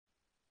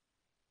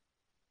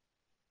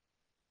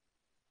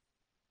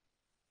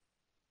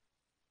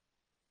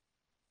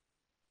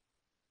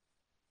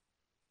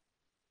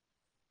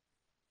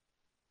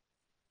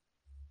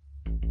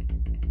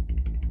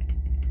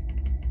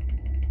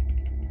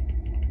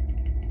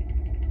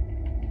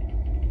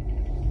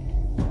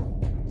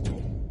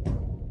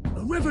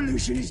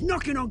revolution is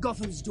knocking on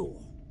Gotham's door.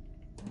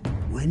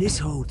 When this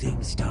whole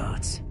thing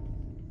starts,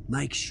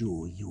 make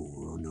sure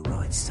you're on the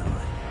right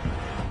side.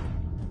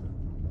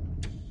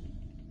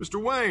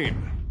 Mr.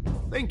 Wayne,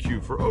 thank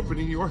you for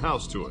opening your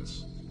house to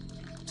us.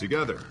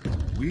 Together,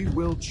 we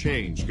will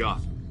change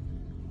Gotham.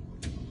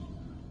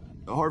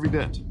 Harvey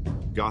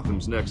Dent,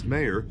 Gotham's next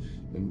mayor,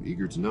 and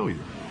eager to know you.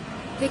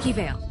 Vicky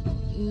Vale,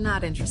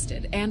 not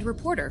interested, and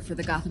reporter for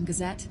the Gotham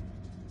Gazette.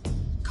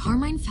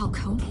 Carmine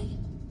Falcone?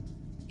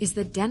 Is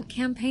the Dent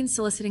campaign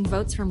soliciting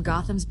votes from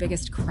Gotham's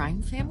biggest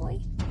crime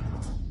family?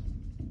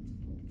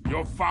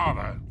 Your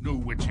father knew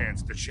which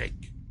hands to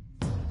shake.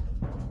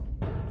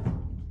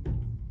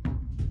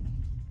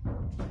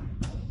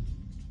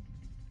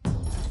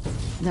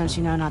 Don't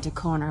you know not to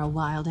corner a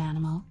wild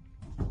animal?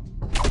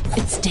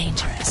 It's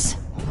dangerous.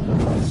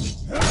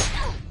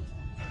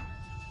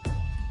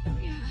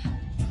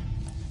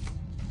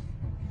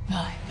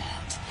 I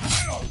bet.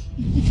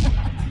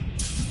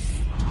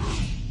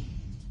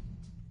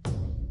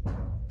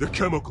 The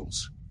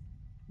chemicals.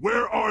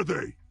 Where are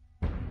they?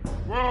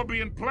 We're all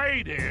being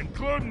played here,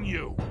 including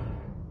you.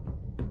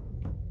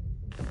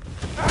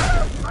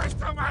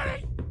 Christ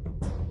almighty!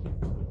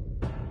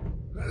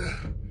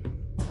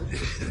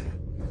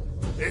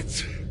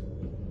 It's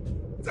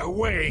the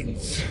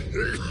Waynes.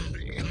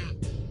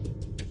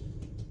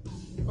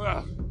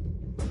 Well,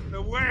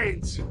 the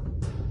Waynes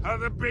are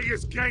the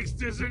biggest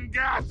gangsters in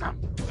Gotham.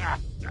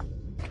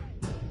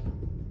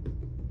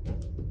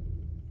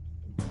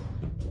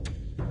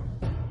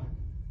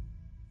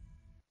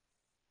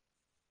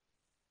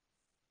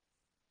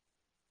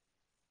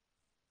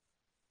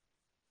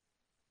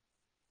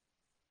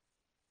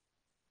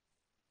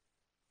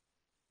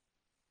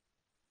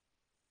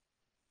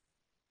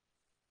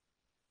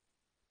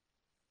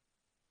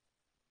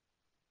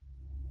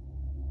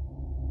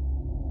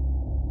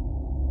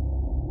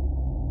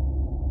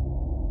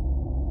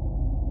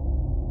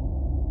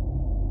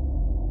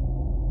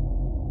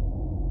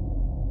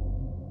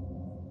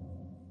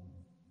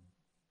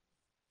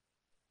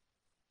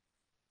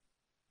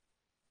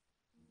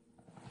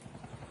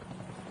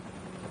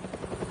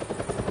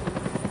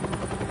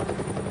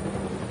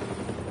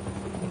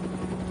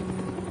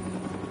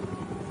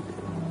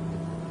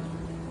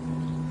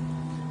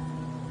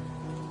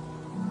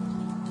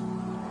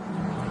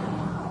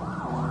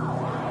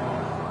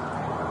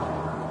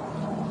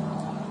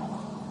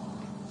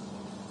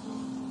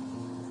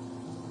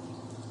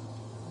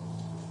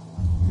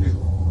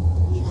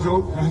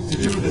 Don't have to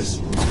do this.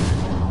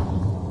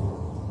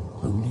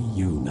 Only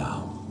you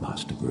now,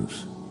 Master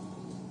Bruce.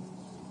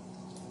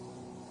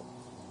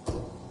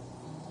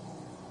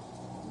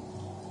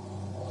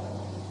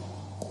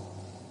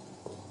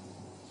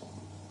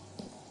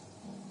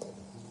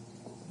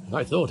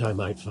 I thought I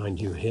might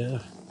find you here.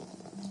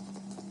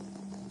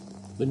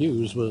 The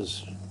news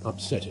was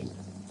upsetting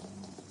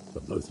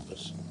for both of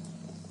us,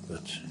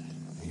 but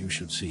you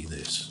should see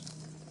this.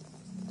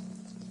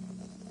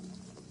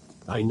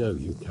 I know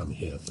you come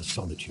here for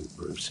solitude,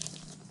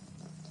 Bruce.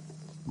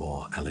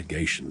 More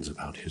allegations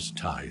about his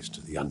ties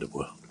to the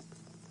underworld.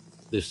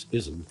 This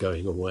isn't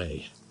going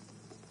away.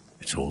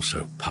 It's all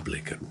so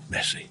public and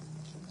messy.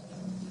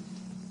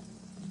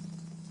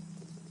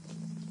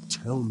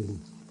 Tell me,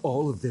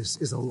 all of this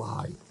is a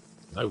lie.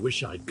 I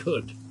wish I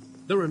could.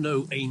 There are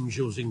no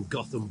angels in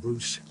Gotham,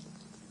 Bruce.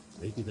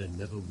 Maybe there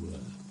never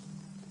were.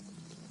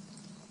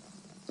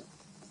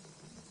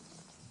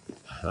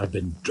 I've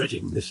been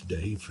dreading this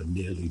day for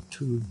nearly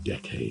 2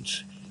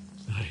 decades.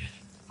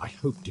 I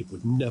hoped it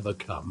would never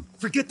come.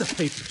 Forget the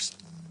papers.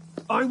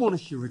 I want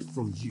to hear it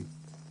from you.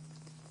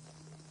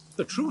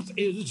 The truth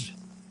is,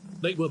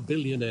 they were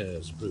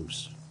billionaires,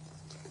 Bruce.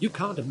 You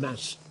can't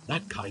amass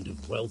that kind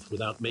of wealth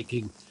without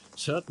making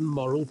certain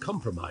moral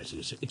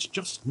compromises. It's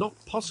just not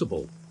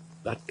possible.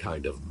 That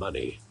kind of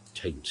money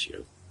taints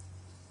you.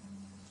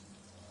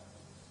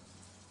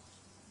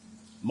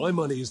 My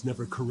money has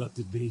never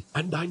corrupted me.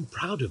 And I'm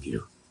proud of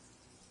you.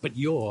 But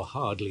you're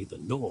hardly the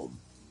norm.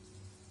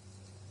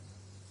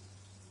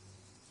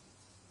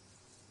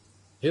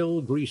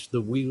 Hill greased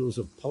the wheels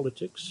of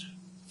politics.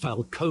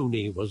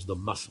 Falcone was the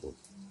muscle.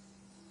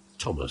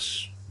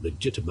 Thomas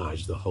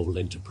legitimized the whole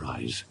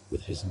enterprise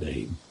with his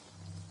name.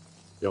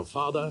 Your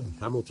father,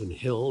 Hamilton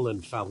Hill,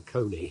 and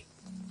Falcone,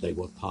 they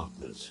were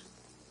partners.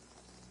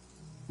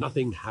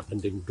 Nothing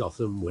happened in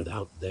Gotham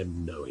without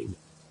them knowing.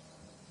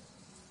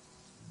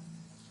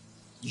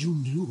 You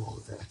knew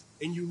all that,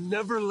 and you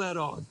never let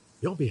on.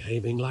 You're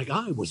behaving like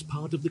I was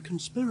part of the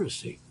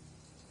conspiracy.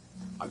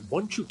 I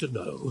want you to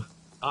know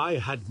I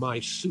had my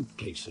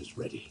suitcases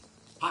ready.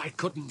 I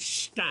couldn't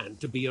stand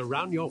to be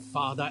around your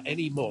father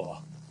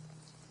anymore.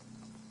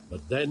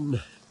 But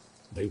then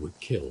they were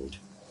killed,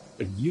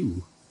 and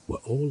you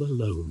were all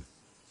alone.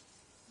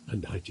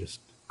 And I just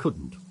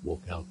couldn't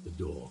walk out the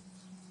door.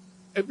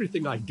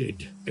 Everything I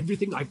did,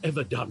 everything I've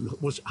ever done,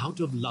 was out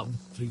of love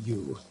for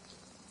you.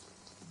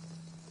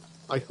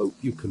 I hope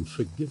you can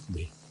forgive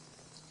me.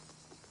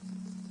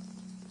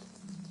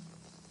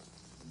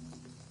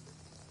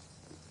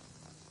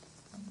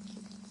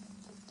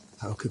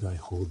 How could I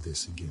hold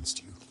this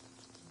against you?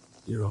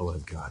 You're all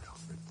I've got,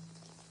 Alfred.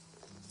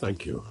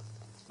 Thank you.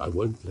 I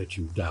won't let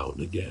you down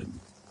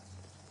again.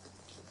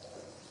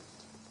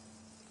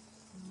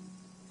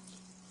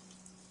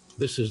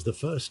 This is the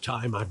first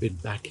time I've been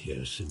back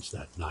here since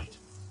that night.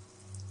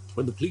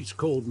 When the police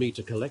called me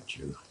to collect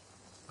you,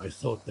 I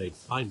thought they'd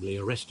finally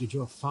arrested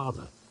your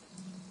father.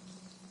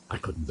 I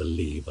couldn't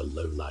believe a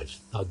low-life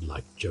thug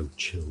like Joe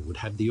Chill would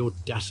have the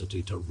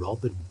audacity to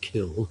rob and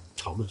kill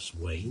Thomas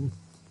Wayne.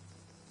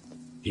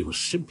 He was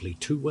simply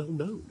too well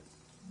known.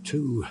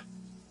 Too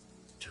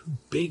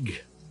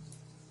big.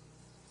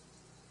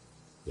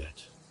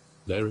 Yet,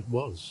 there it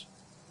was.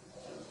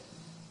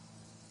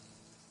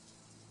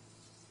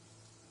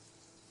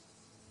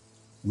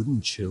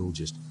 Wouldn't Chill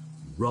just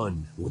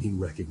run when he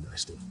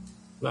recognized him?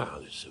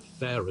 Well, it's a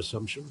fair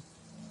assumption.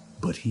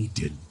 But he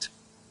didn't.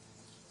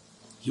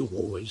 You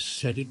always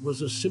said it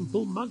was a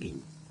simple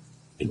mugging.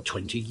 In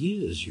 20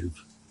 years,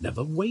 you've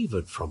never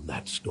wavered from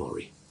that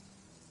story.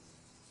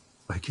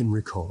 I can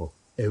recall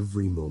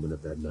every moment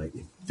of that night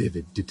in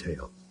vivid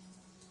detail.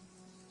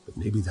 But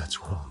maybe that's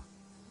wrong.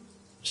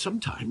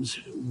 Sometimes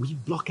we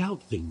block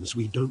out things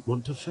we don't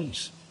want to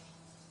face.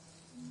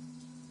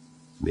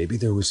 Maybe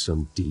there was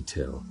some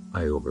detail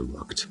I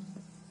overlooked.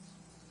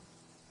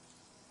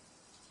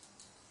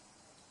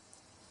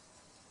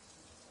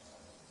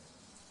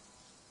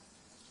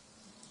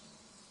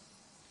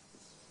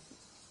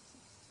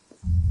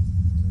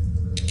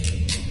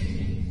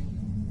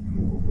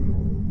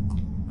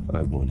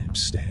 I want him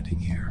standing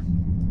here,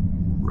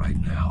 right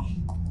now.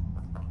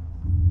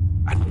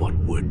 And what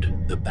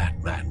would the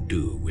Batman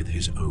do with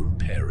his own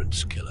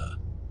parents' killer?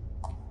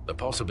 The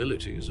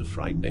possibilities are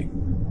frightening.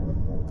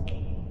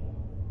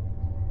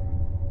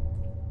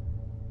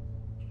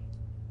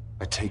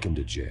 I take him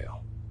to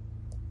jail,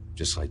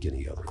 just like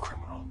any other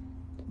criminal.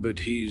 But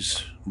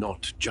he's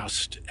not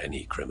just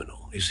any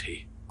criminal, is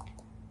he?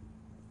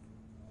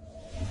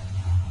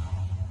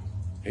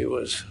 He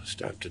was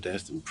stabbed to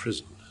death in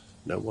prison.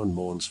 No one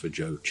mourns for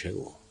Joe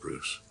Chill,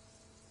 Bruce.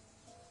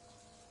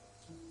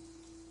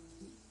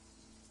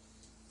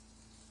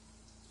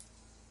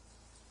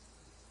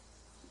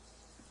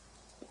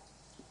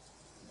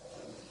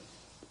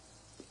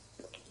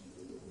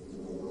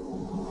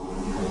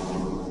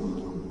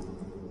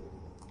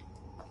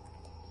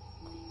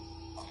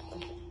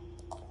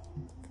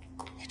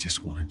 He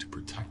just wanted to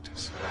protect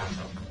us.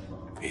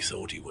 He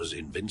thought he was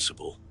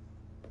invincible.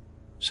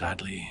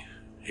 Sadly,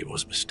 he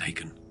was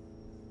mistaken.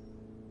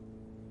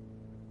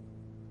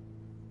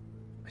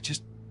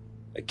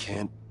 I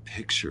can't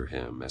picture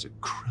him as a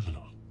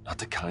criminal, not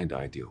the kind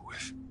I deal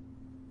with.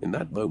 In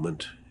that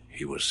moment,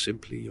 he was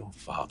simply your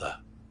father.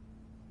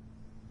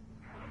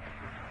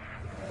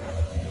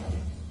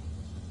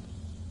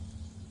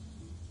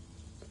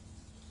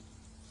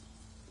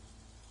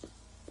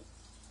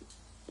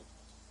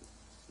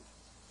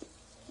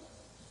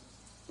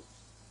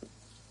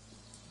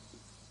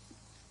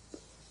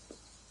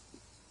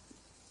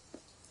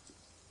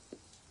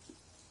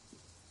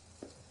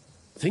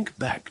 Think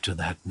back to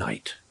that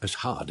night, as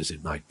hard as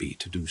it might be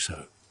to do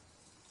so.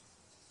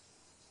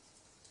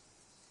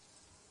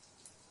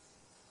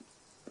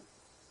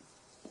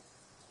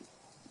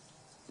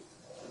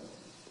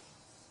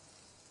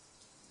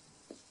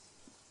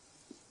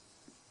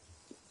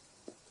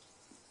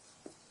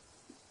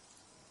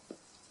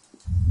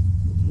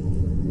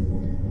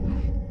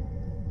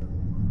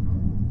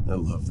 I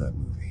love that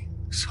movie.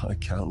 Saw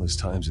it countless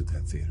times at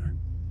that theater.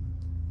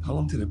 How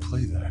long did it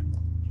play there?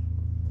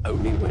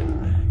 Only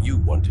when you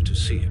wanted to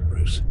see it,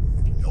 Bruce.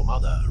 Your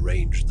mother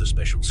arranged the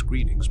special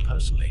screenings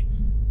personally.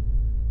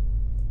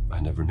 I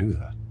never knew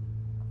that.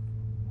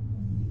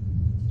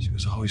 She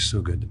was always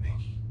so good to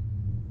me.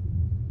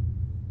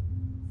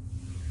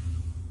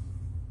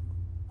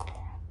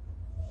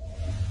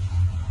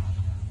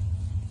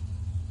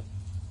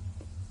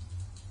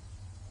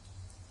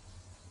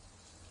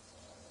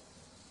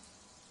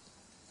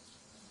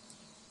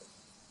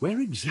 Where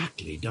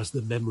exactly does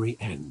the memory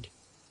end?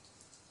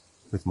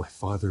 With my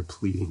father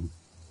pleading,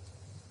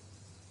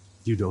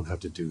 "You don't have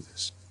to do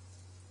this."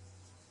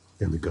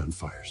 And the gun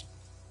fires.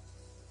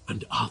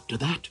 And after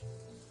that?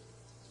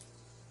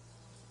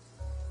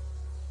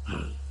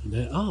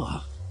 There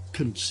are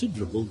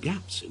considerable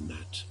gaps in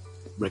that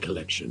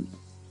recollection.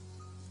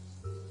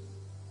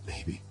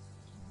 Maybe.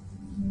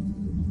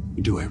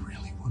 Do I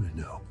really want to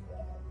know?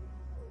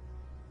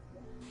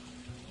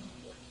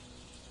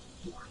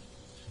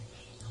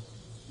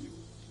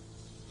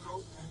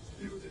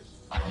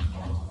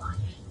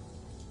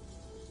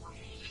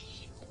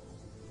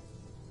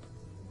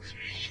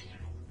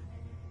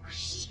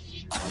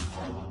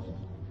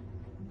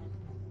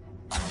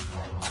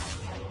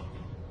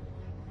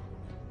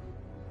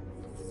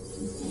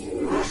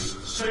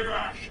 Stay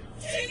back!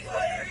 Take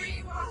whatever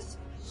you want!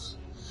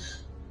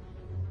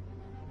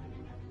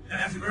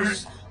 Have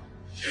mercy.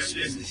 Just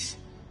business.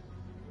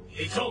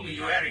 He told me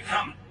you had it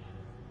coming.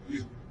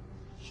 You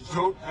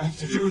don't have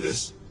to do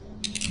this.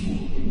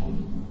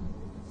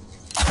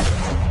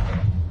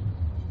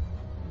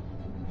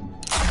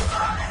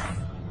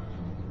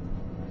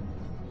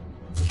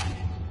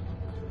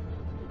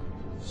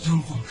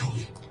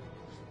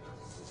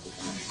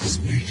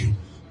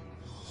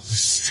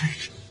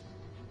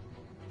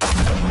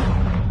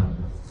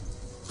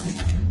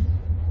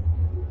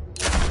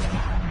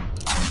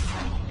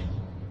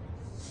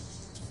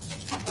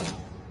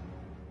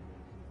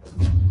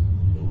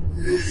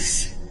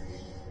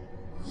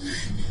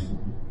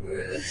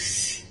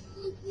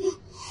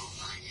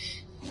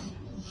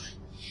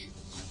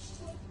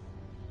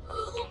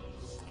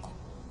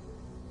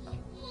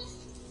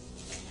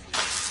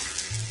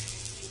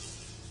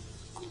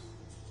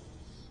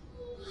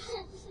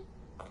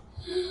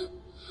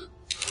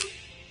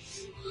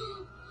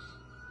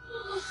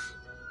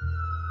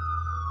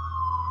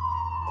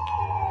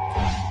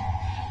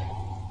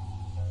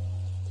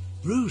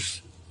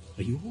 Bruce,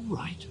 are you all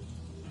right?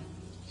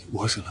 It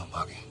wasn't a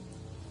mugging.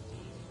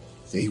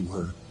 They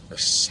were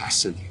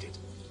assassinated.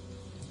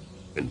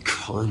 And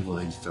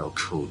Carmine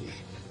Falcone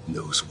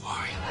knows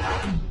why.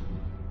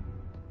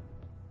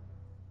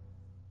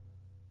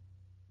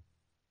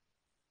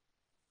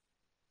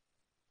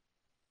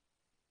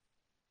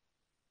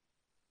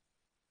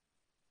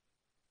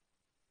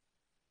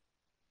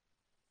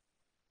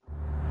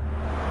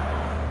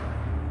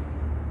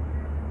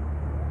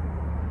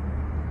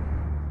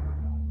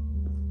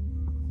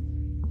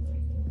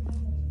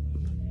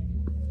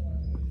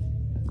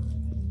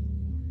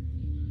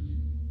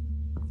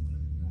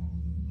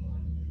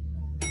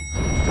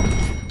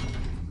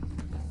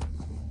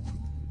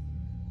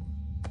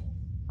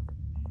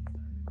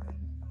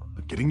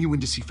 Getting you in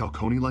to see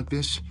Falcone like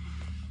this?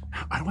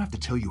 I don't have to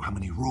tell you how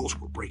many rules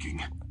we're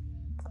breaking.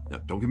 Now,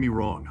 don't get me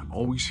wrong, I'm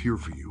always here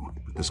for you,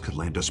 but this could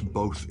land us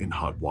both in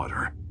hot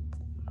water.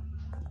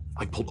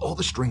 I pulled all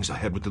the strings I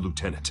had with the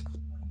lieutenant.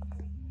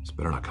 This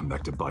better not come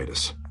back to bite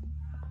us.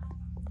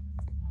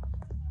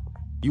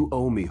 You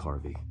owe me,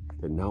 Harvey,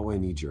 and now I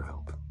need your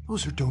help.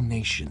 Those are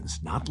donations,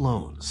 not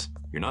loans.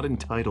 You're not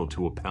entitled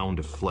to a pound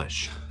of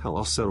flesh. Hell,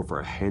 I'll settle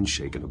for a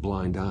handshake and a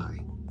blind eye.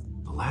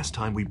 The last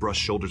time we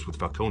brushed shoulders with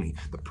Falcone,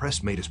 the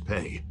press made us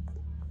pay.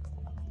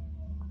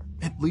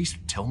 At least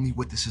tell me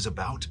what this is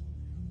about.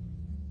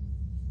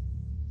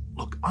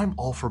 Look, I'm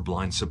all for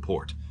blind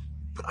support,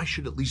 but I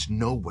should at least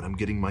know what I'm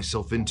getting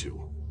myself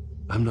into.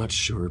 I'm not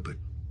sure, but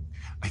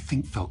I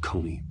think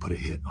Falcone put a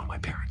hit on my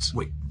parents.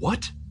 Wait,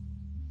 what?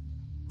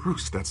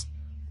 Bruce, that's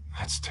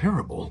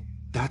terrible.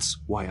 That's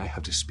why I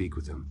have to speak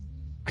with him.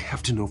 I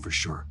have to know for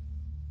sure.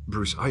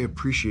 Bruce, I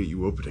appreciate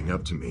you opening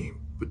up to me,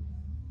 but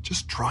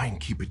just try and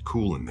keep it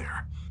cool in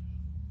there.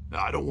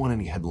 I don't want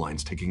any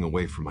headlines taking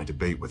away from my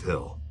debate with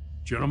Hill.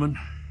 Gentlemen,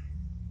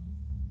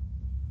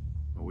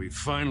 we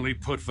finally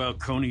put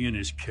Falcone in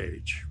his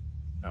cage.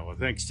 Now,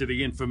 thanks to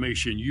the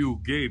information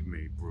you gave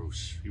me,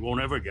 Bruce, he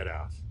won't ever get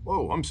out.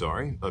 Whoa, I'm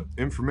sorry.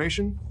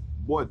 Information?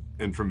 What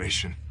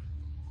information?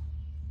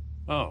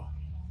 Oh,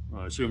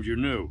 well, I assumed you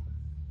knew.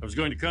 I was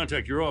going to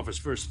contact your office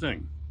first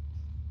thing,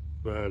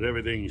 but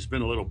everything's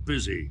been a little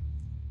busy.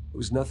 It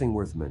was nothing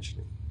worth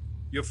mentioning.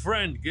 Your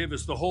friend gave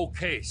us the whole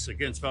case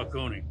against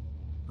Falcone.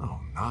 Oh,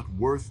 not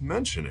worth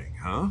mentioning,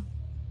 huh?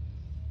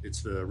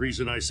 It's the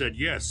reason I said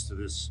yes to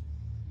this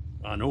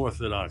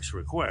unorthodox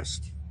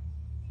request.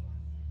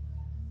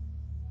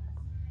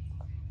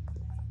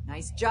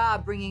 Nice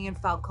job bringing in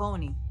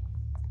Falcone.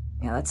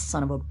 Yeah, that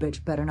son of a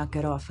bitch better not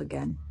get off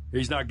again.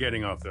 He's not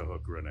getting off the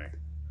hook, Renee.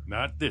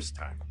 Not this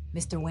time.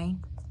 Mr.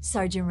 Wayne,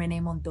 Sergeant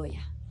Renee Montoya.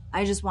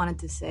 I just wanted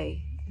to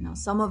say,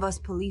 some of us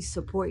police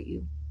support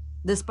you,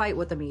 despite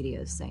what the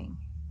media is saying.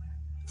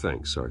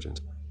 Thanks,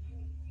 Sergeant.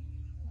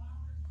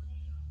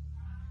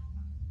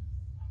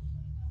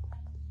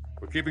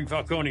 We're keeping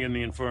Falcone in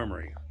the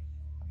infirmary.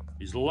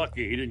 He's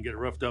lucky he didn't get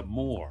roughed up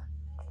more.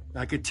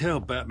 I could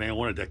tell Batman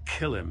wanted to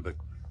kill him, but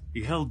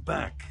he held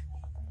back.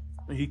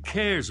 He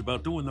cares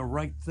about doing the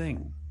right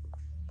thing.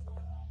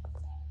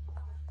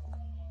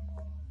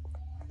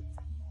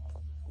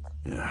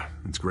 Yeah,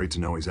 it's great to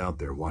know he's out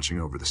there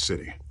watching over the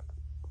city.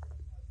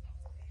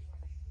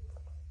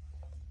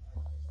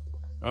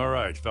 All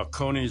right,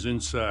 Falcone's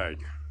inside.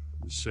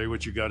 Say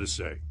what you gotta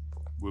say.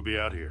 We'll be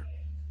out here.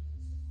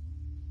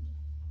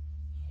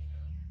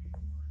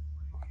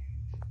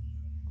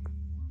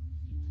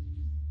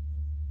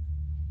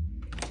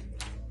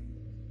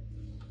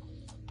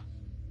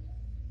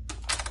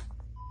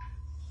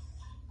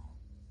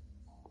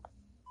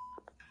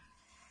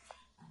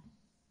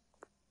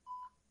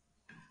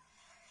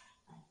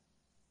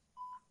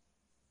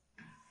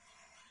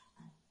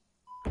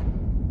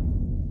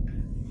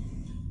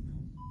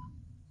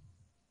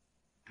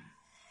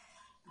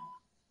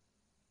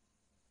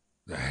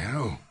 The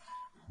hell?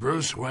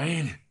 Bruce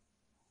Wayne?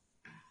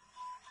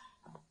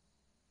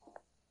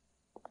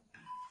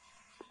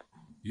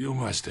 You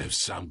must have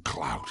some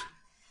clout.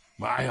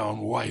 My own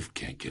wife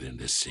can't get in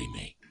to see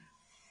me.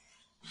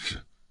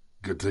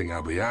 Good thing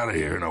I'll be out of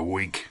here in a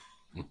week.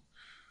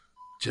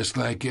 Just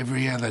like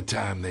every other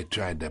time they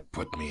tried to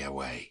put me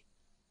away.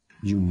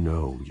 You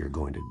know you're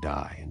going to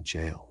die in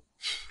jail.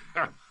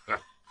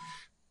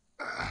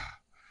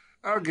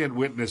 I'll get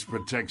witness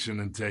protection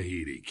in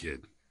Tahiti,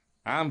 kid.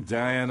 I'm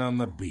dying on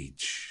the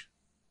beach.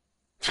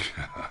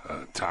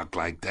 Talk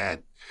like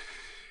that.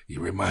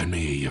 You remind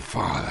me of your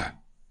father.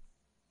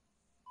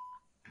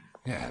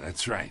 Yeah,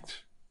 that's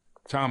right.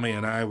 Tommy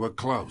and I were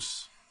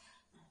close.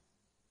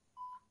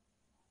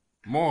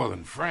 More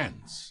than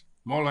friends.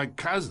 More like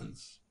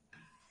cousins.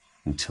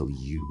 Until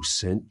you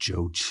sent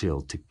Joe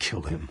Chill to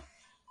kill him.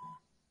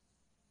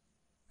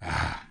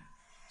 Ah,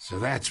 so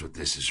that's what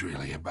this is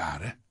really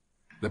about, eh?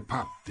 The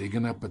pup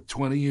digging up a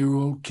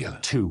 20-year-old killer.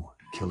 2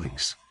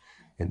 killings.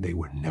 And they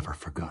were never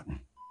forgotten.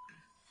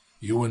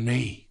 You and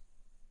me,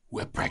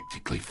 we're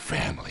practically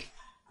family.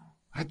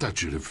 I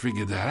thought you'd have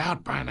figured that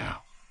out by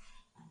now.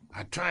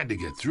 I tried to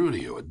get through to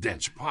you at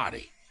Dent's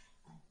party.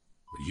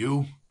 But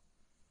you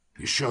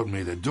showed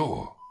me the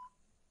door.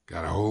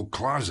 Got a whole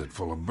closet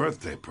full of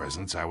birthday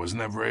presents I was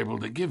never able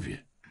to give you.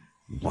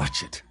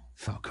 Watch it,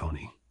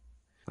 Falcone.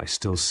 I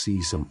still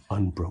see some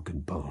unbroken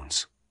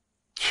bones.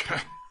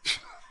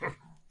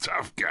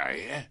 Tough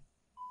guy, eh?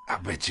 I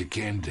bet you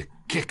came to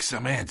kick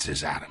some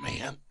answers out of me,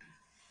 huh?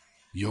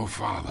 Your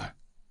father,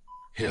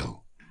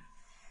 Hill,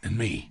 and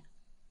me,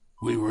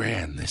 we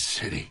ran this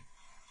city.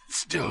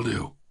 Still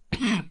do.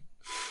 God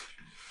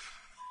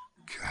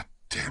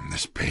damn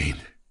this pain.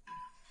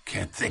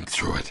 Can't think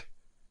through it.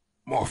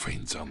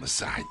 Morphine's on the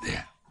side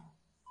there.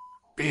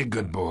 Be a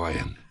good boy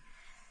and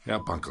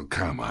help Uncle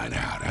Carmine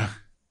out, huh?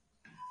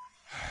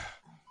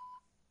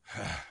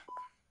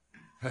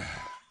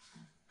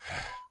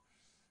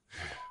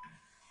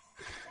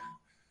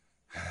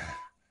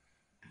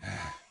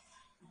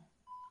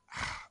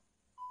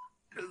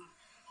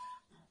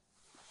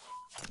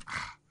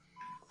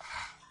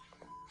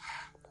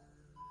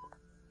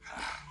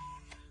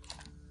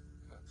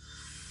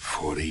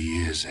 40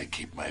 years I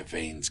keep my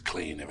veins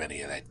clean of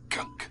any of that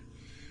gunk.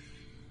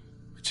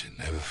 But you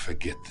never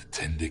forget the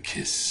tender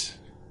kiss.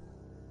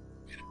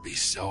 It'd be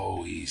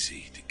so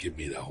easy to give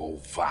me the whole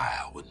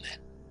vial, wouldn't it?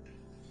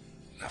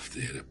 Enough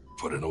there to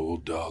put an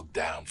old dog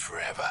down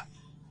forever.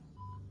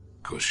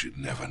 Of course, you'd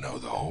never know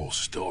the whole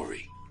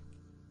story.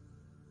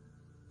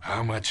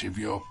 How much of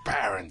your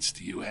parents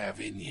do you have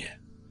in you?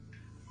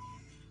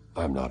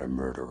 I'm not a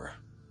murderer.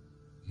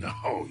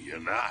 No, you're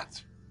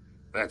not.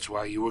 That's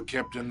why you were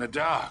kept in the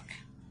dark.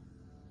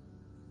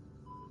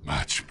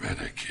 Much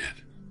better,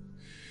 kid.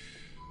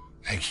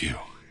 Thank you.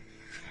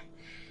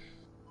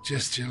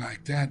 Gesture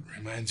like that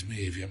reminds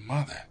me of your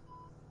mother.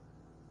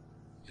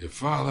 Your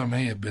father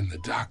may have been the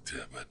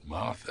doctor, but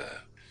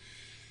Martha,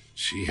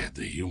 she had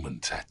the human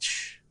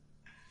touch.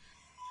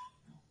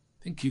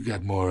 Think you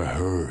got more of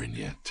her in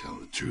you, tell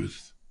the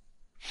truth.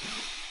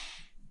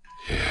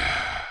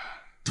 Yeah.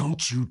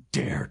 Don't you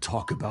dare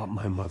talk about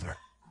my mother.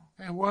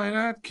 Hey, why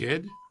not,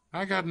 kid?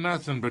 I got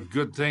nothing but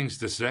good things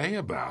to say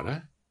about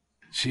her.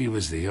 She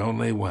was the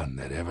only one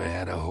that ever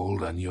had a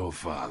hold on your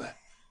father.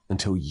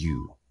 Until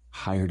you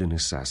hired an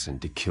assassin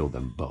to kill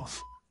them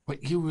both.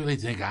 What, you really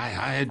think I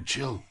hired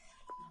Chill?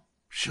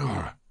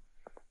 Sure.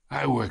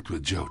 I worked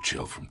with Joe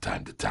Chill from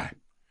time to time.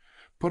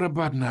 Put a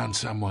button on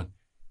someone,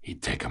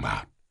 he'd take him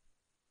out.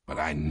 But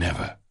I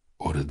never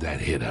ordered that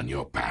hit on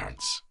your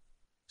parents.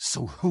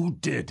 So who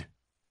did?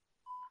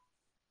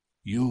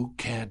 You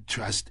can't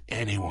trust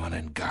anyone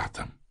in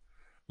Gotham.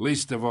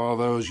 Least of all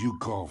those you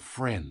call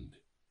friend.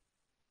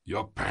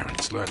 Your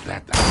parents learned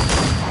that.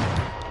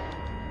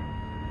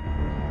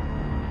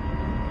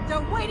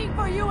 They're waiting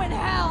for you in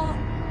hell!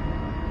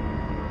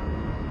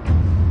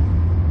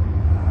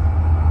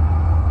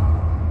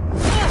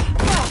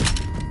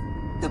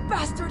 The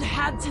bastard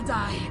had to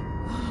die.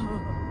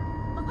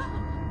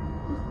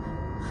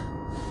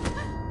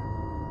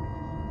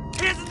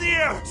 Hands in the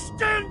air!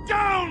 Stand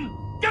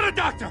down! Get a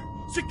doctor!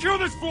 Secure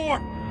this floor!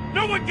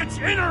 No one gets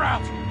in or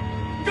out!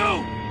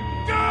 Go!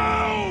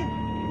 Go!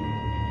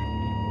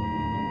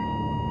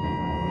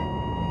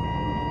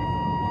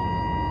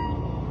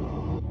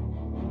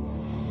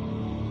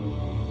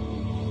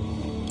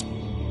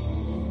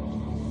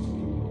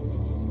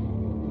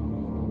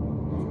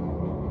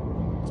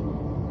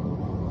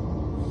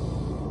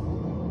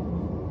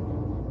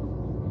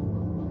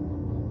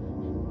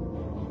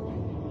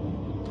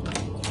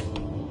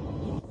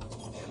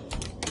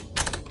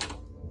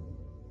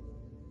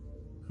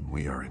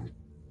 We are in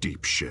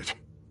deep shit.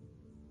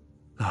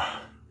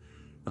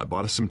 I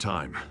bought us some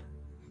time,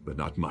 but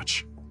not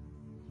much.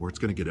 Word's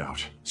gonna get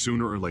out,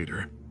 sooner or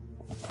later.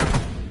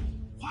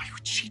 Why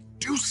would she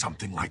do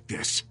something like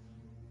this?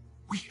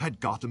 We had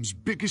Gotham's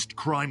biggest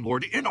crime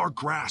lord in our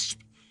grasp.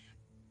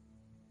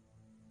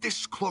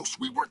 This close.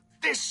 We were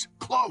this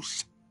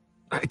close.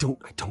 I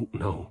don't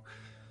know.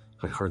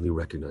 I hardly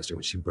recognized her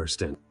when she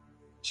burst in.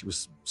 She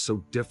was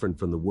so different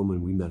from the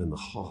woman we met in the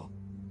hall.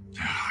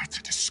 It's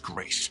a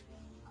disgrace.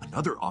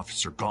 Another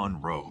officer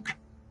gone rogue.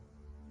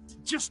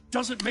 It just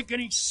doesn't make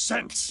any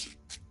sense.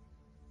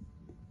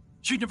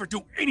 She'd never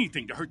do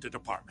anything to hurt the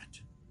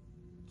department.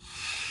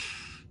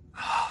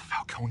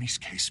 Falcone's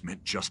case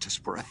meant justice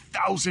for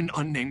 1,000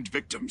 unnamed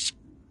victims.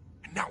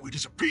 And now it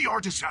is a PR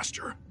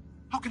disaster.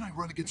 How can I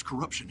run against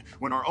corruption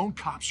when our own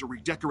cops are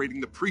redecorating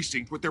the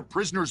precinct with their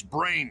prisoners'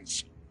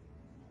 brains?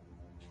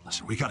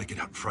 Listen, we gotta get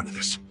out in front of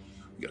this.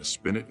 We gotta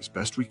spin it as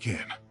best we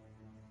can.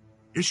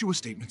 Issue a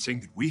statement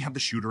saying that we have the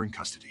shooter in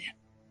custody.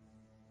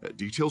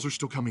 Details are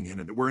still coming in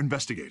and that we're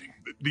investigating.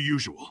 The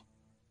usual.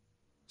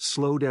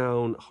 Slow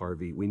down,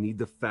 Harvey. We need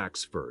the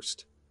facts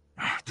first.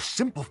 The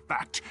simple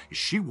fact is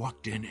she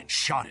walked in and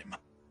shot him.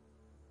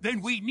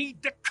 Then we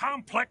need the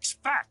complex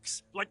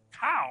facts, like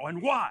how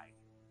and why.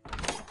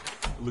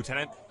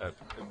 Lieutenant,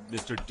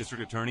 Mr.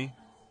 District Attorney,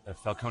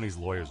 Falcone's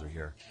lawyers are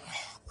here.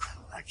 Oh,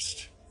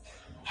 Christ.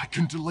 I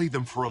can delay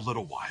them for a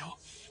little while,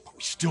 but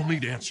we still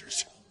need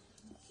answers.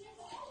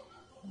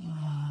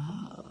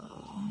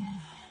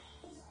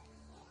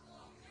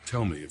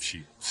 Tell me if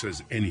she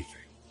says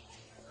anything.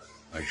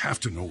 I have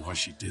to know why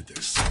she did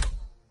this.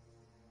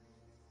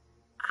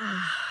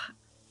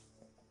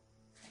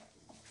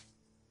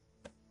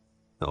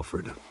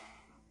 Alfred,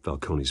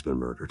 Falcone's been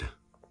murdered.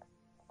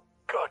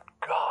 Good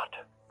God.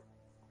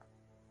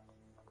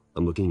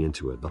 I'm looking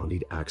into it, but I'll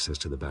need access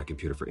to the back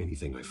computer for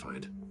anything I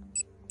find.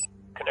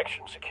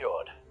 Connection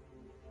secured.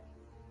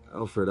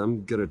 Alfred,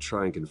 I'm gonna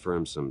try and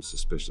confirm some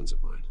suspicions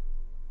of mine.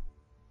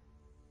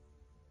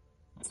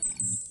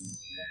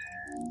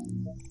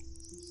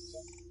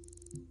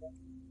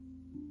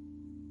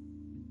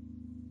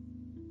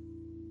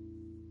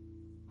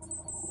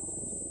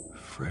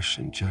 Fresh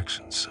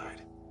injection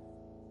site.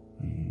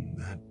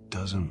 That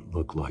doesn't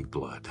look like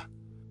blood.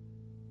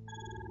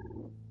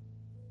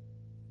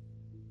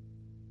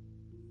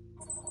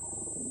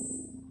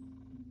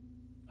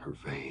 Her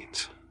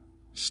veins,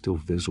 still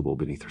visible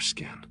beneath her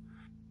skin.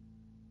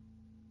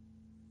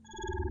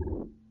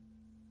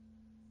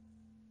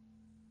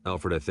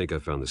 Alfred, I think I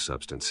found the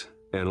substance.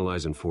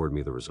 Analyze and forward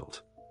me the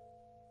result.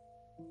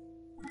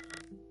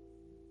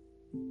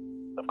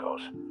 Of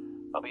course.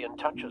 I'll be in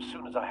touch as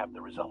soon as I have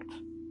the results.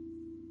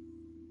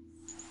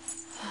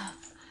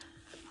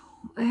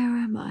 Where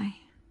am I?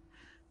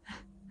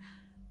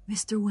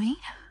 Mr. Wayne?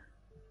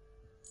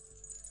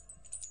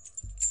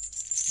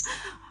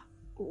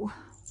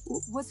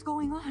 What's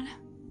going on?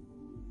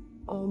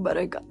 Oh, but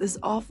I got this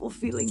awful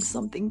feeling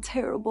something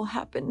terrible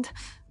happened.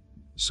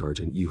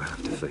 Sergeant, you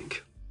have to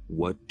think.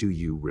 What do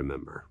you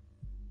remember?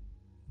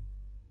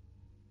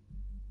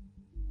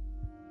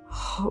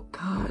 Oh,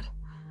 God.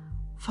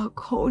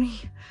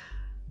 Falcone.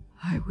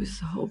 I was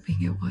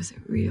hoping it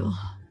wasn't real.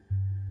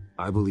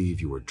 I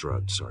believe you were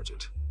drugged,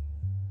 Sergeant.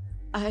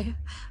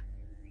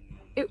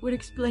 It would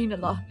explain a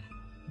lot.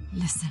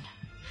 Listen,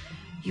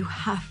 you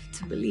have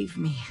to believe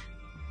me.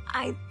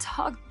 I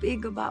talk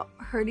big about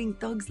hurting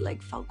thugs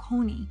like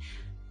Falcone,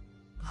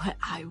 but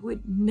I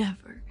would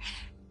never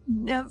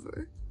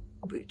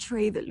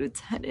betray the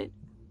lieutenant.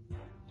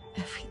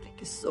 Everything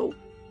is so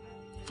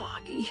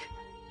foggy.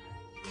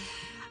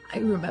 I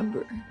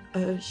remember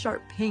a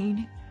sharp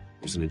pain.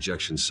 There's an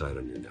injection site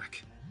on your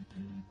neck.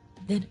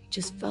 Then I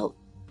just felt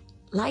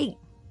light,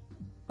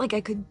 like I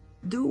could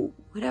do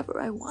whatever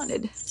I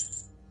wanted.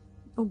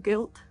 No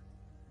guilt,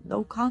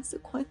 no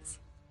consequence.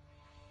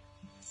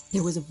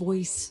 There was a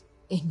voice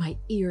in my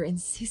ear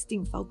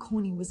insisting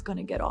Falcone was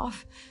gonna get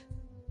off.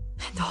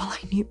 And all I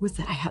knew was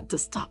that I had to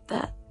stop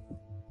that.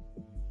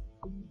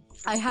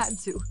 I had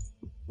to,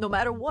 no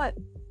matter what.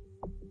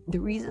 The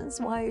reasons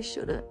why I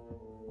shouldn't,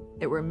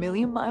 they were a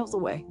million miles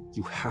away.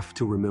 You have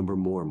to remember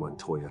more,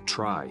 Montoya.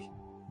 Try.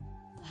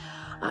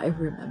 I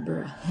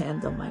remember a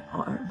hand on my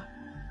arm,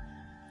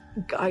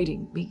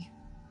 guiding me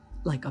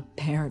like a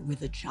parent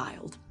with a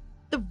child.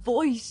 The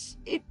voice,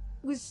 it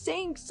was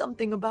saying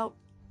something about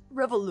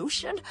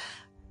revolution.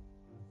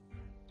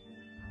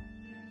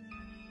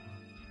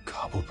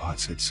 Cobblepot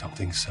said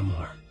something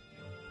similar.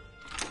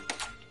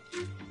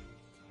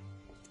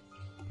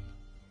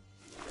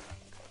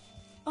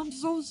 I'm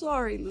so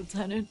sorry,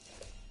 Lieutenant.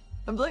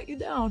 I've let you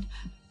down.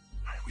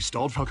 We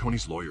stalled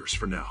Falcone's lawyers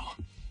for now,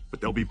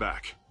 but they'll be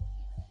back.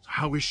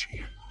 How is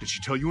she? Did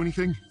she tell you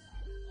anything?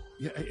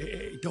 Yeah,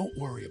 hey, don't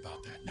worry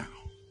about that now.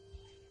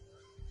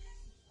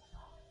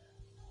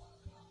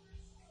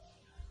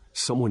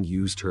 Someone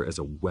used her as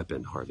a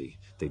weapon, Harvey.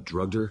 They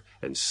drugged her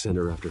and sent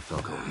her after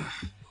Falcone.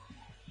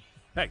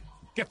 Hey,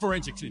 get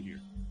forensics in here.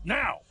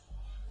 Now!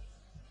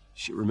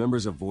 She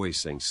remembers a voice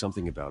saying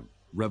something about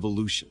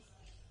revolution.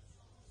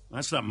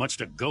 That's not much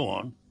to go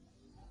on.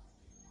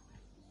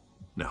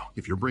 Now,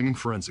 if you're bringing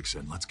forensics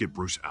in, let's get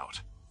Bruce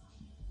out.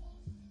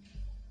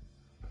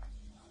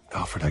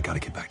 Alfred, I gotta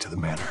get back to the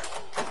manor.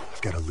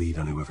 I've got a lead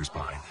on whoever's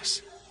behind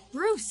this.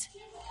 Bruce!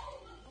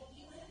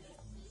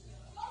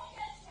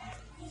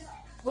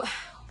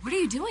 What are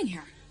you doing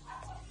here?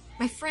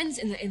 My friends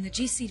in the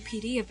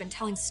GCPD have been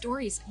telling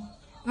stories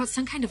about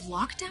some kind of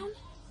lockdown?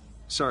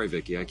 Sorry,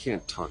 Vicky, I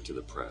can't talk to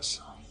the press.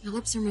 Your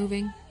lips are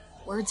moving.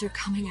 Words are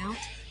coming out.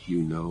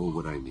 You know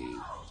what I mean.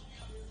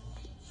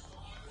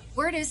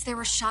 Word is there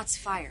were shots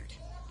fired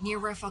near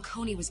where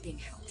Falcone was being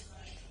held.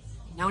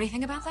 You know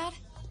anything about that?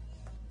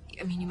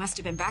 I mean, you must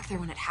have been back there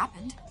when it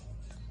happened.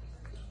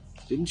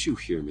 Didn't you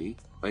hear me?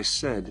 I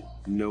said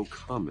no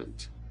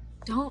comment.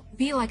 Don't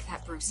be like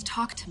that, Bruce.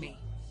 Talk to me.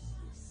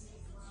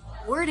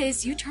 Word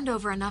is you turned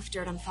over enough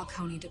dirt on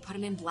Falcone to put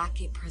him in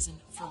Blackgate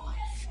Prison for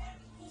life.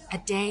 A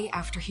day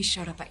after he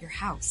showed up at your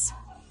house.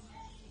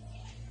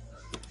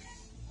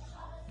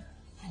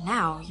 And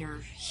now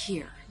you're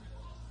here.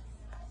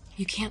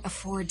 You can't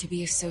afford to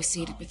be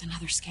associated with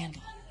another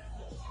scandal.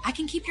 I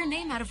can keep your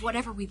name out of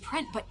whatever we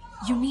print, but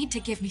you need to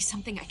give me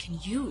something I can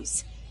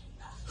use.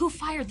 Who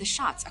fired the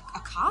shots? A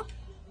cop?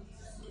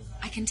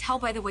 I can tell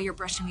by the way you're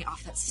brushing me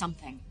off that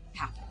something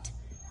happened.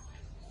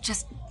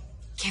 Just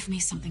give me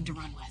something to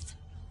run with.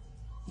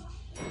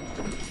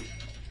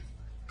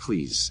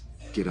 Please,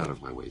 get out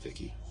of my way,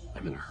 Vicky.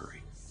 I'm in a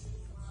hurry.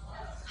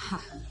 Huh.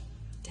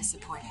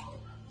 Disappointing.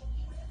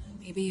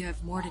 Maybe you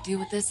have more to do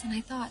with this than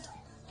I thought.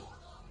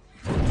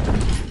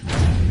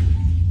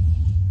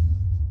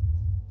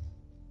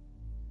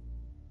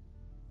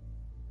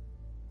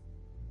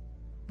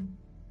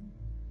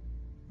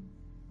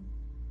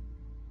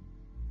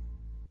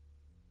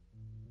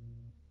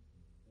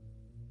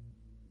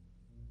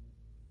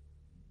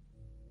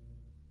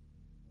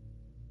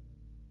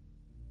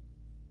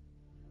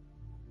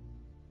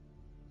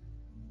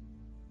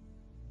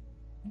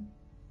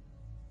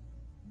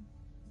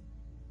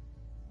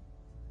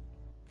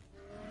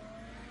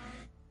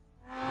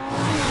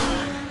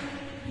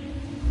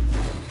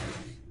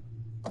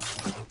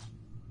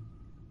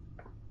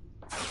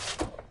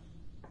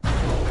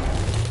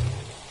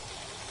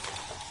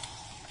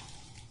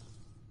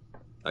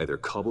 Either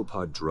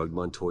Cobblepot drugged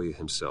Montoya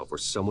himself, or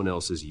someone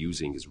else is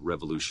using his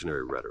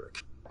revolutionary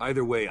rhetoric.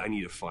 Either way, I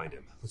need to find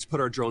him. Let's put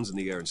our drones in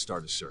the air and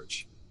start a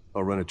search.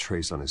 I'll run a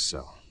trace on his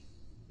cell.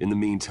 In the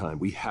meantime,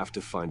 we have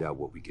to find out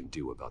what we can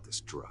do about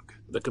this drug.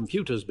 The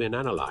computer's been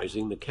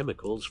analyzing the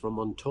chemicals from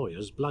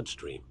Montoya's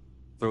bloodstream.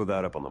 Throw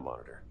that up on the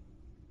monitor.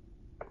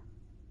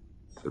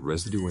 The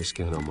residue I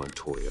scanned on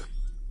Montoya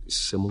is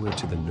similar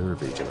to the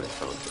nerve agent I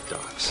found at the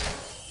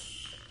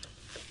docks.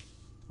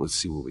 Let's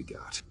see what we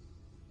got.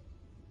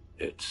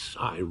 It's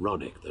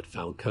ironic that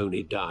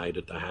Falcone died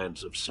at the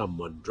hands of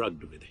someone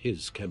drugged with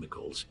his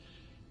chemicals.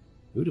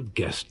 Who'd have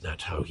guessed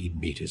that's how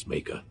he'd meet his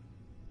maker?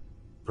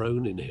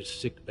 Prone in his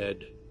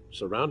sickbed,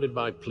 surrounded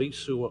by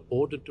police who were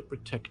ordered to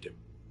protect him.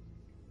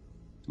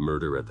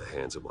 Murder at the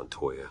hands of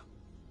Montoya.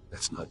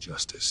 That's not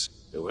justice.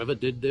 Whoever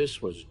did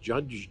this was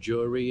judge,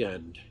 jury,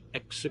 and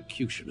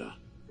executioner.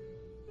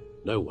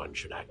 No one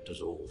should act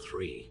as all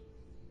three.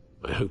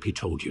 I hope he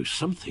told you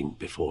something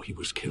before he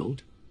was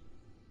killed.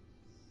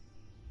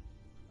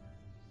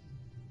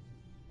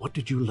 What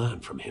did you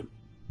learn from him?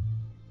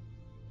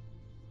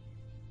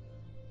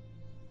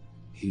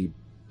 He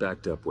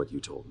backed up what you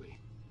told me.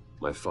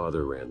 My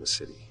father ran the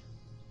city,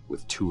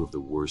 with two of the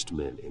worst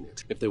men in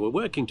it. If they were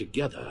working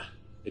together,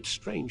 it's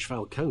strange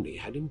Falcone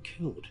had him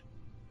killed.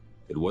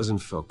 It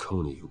wasn't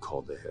Falcone who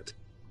called the hit.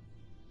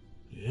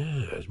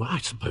 Yes, well, I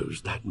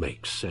suppose that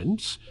makes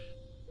sense.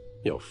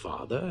 Your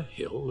father,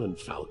 Hill, and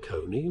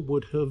Falcone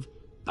would have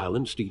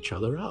balanced each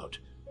other out.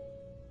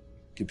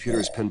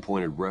 Computers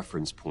pinpointed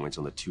reference points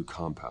on the two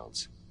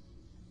compounds.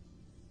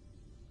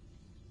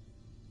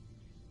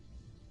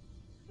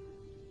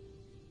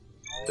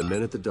 The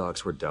men at the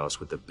docks were doused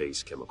with the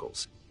base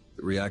chemicals.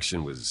 The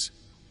reaction was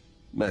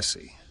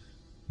messy.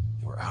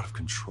 They were out of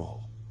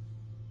control.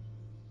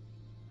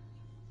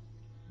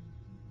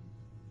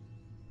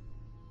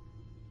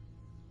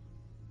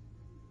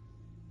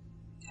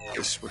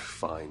 This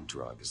refined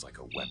drug is like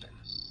a weapon.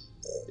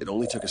 It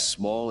only took a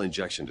small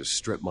injection to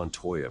strip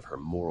Montoya of her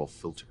moral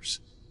filters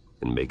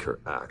and make her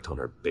act on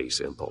her base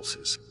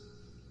impulses.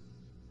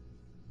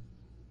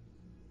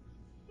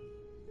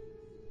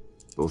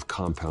 Both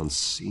compounds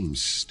seem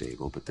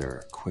stable, but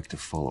they're quick to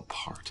fall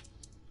apart.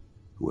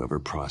 Whoever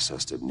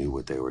processed it knew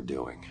what they were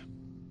doing.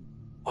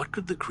 What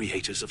could the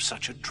creators of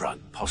such a drug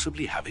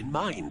possibly have in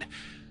mind?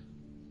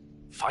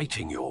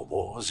 Fighting your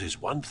wars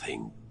is one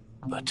thing,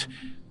 but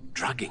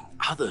drugging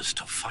others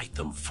to fight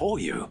them for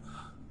you?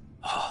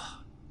 Oh.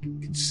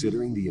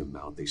 Considering the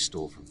amount they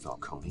stole from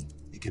Falcone,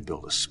 they could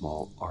build a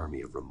small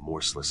army of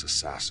remorseless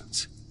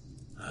assassins.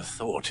 The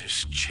thought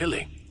is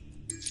chilling.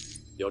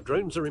 Your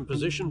drones are in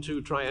position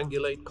to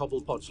triangulate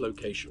Cobblepot's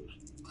location.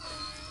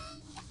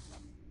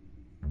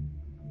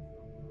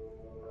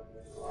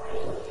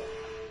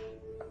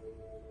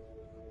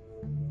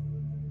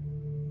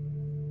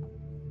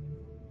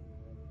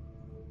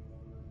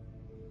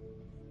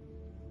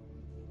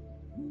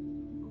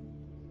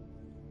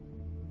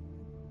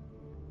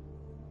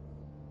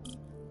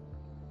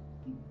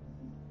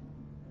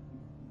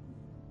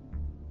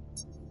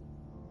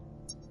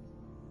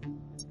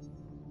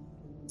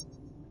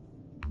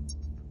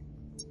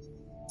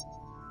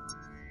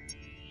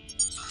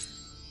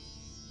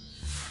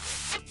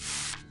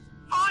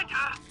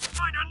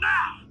 Find her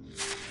now!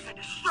 Send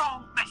a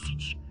strong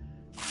message.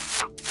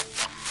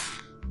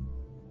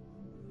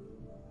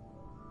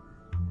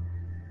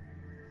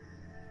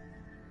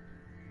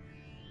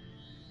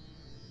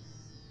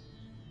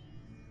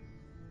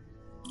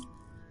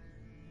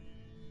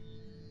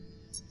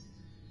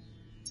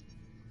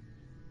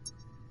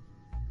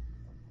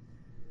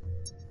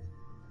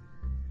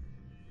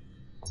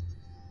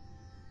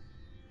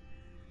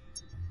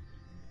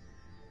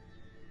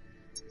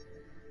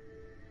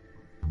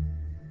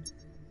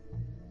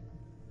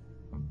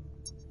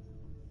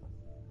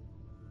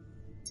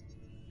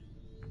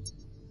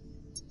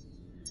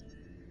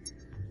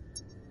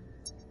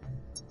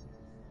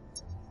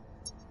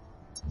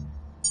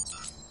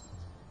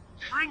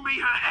 Bring me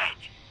her head!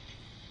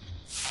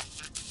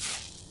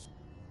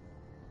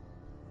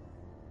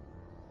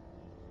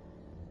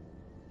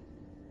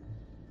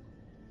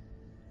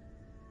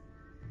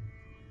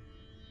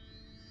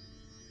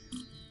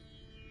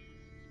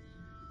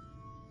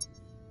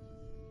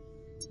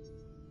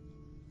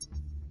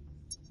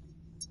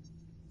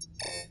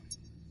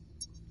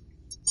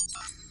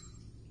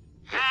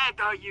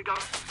 There you go.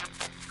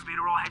 It'll be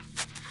all right.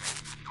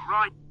 All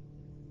right.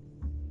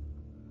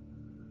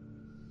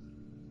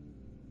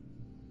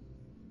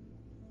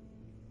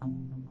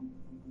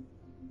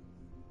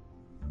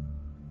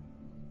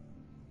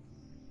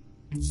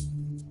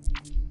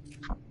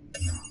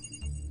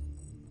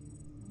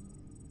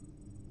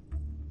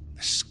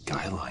 The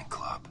Skyline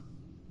Club.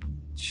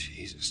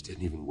 Jesus,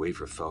 didn't even wait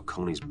for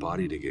Falcone's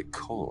body to get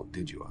cold,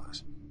 did you,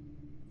 Oz?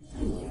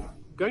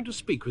 Going to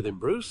speak with him,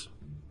 Bruce?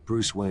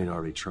 Bruce Wayne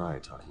already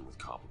tried talking with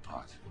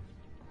Cobblepot.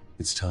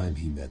 It's time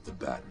he met the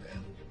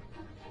Batman.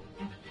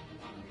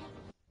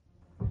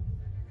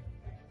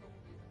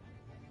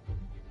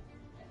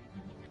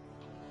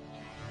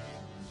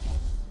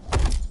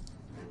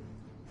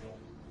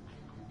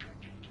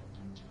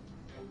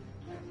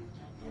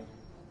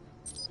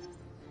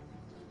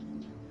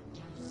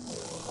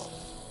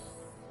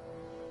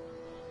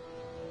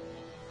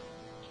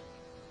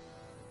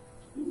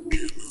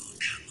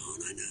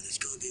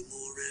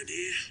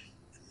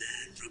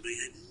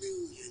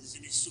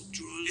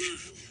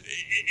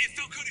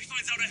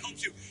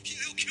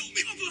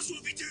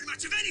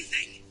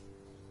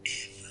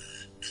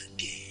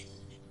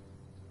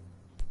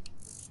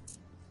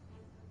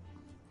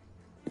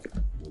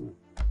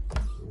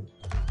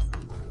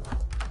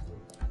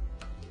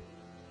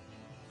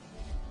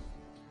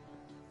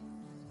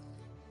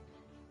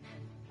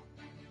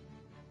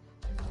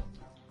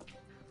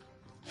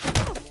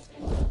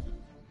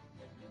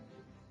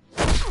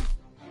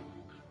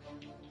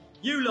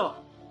 You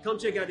lot, come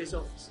check out this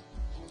office.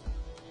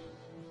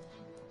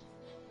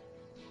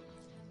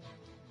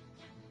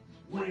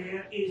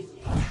 Where is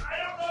he? I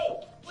don't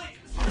know!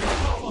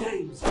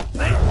 Please!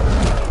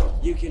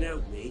 Names. You can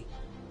help me.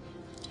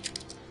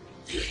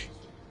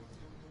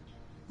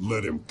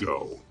 Let him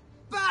go.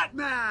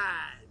 Batman!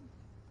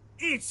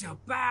 It's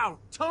about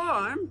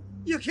time.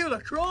 You kill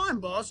a crime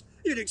boss,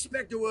 you'd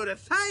expect a word of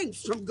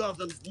thanks from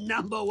Gotham's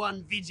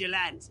 #1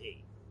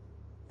 vigilante.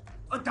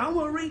 But don't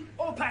worry,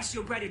 I'll pass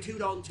your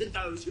gratitude on to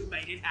those who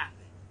made it happen.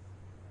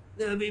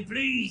 They'll be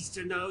pleased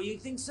to know you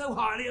think so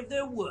highly of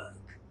their work.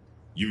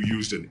 You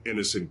used an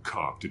innocent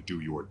cop to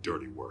do your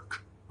dirty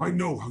work. I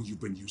know how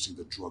you've been using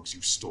the drugs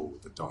you stole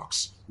at the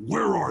docks.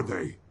 Where are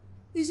they?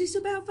 Is this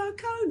about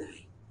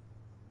Falcone?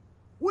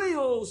 We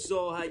all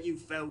saw how you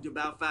felt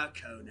about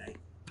Falcone.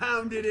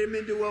 Pounded him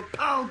into a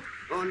pulp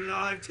on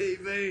live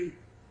TV.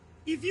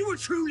 If you were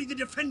truly the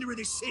defender of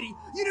this city,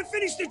 you'd have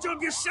finished the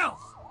job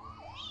yourself.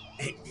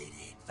 Admit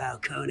it,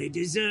 Falcone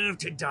deserved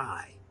to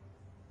die.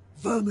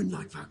 Vermin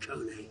like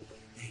Falcone,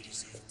 they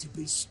deserve to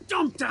be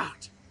stomped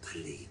out.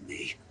 Believe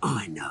me,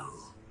 I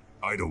know.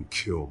 I don't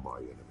kill my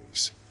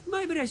enemies.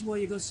 Maybe that's why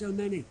you got so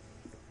many.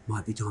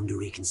 Might be time to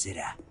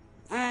reconsider.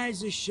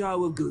 As a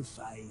show of good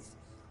faith,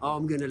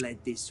 I'm gonna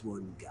let this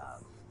one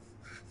go.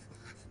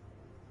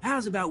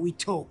 How's about we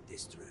talk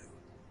this through?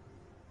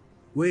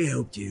 We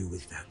helped you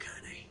with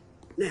Falcone.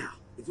 Now,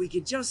 if we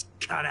could just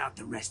cut out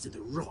the rest of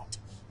the rot,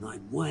 like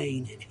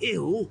Wayne and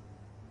Hill,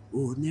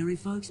 ordinary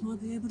folks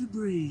might be able to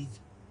breathe.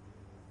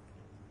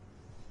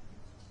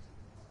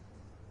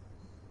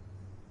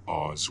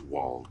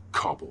 Oswald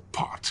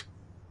Cobblepot.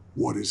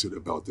 What is it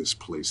about this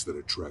place that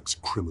attracts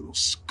criminal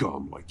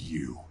scum like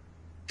you?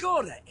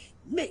 Gotta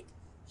admit,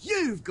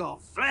 you've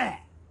got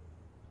flair.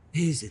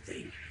 Here's the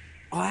thing.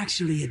 I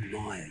actually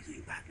admire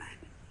you, Batman.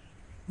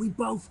 We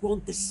both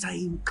want the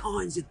same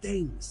kinds of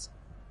things.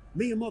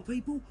 Me and my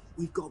people,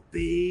 we've got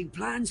big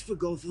plans for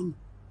Gotham.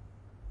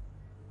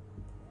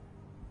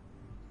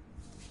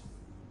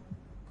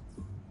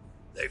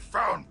 They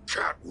found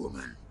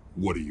Catwoman.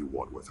 What do you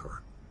want with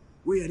her?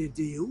 We had a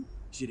deal.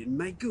 She didn't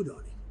make good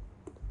on it.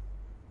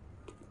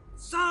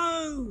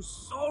 So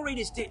sorry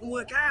this didn't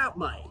work out,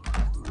 mate.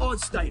 I'd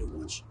stay to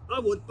watch. I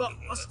would, but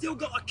I still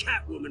got a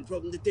Catwoman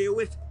problem to deal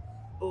with.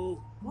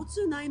 Oh, what's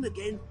her name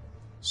again?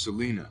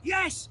 Selina.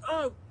 Yes!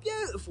 Oh,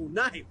 beautiful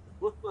name.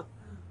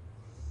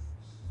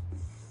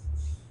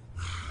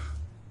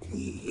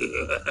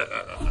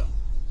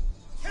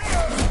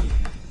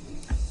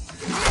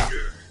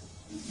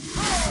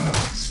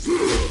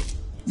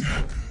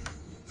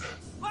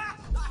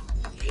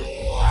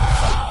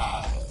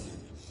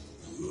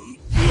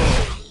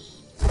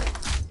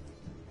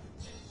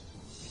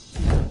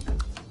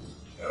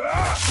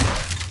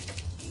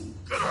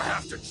 Gonna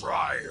have to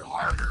try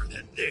harder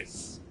than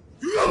this.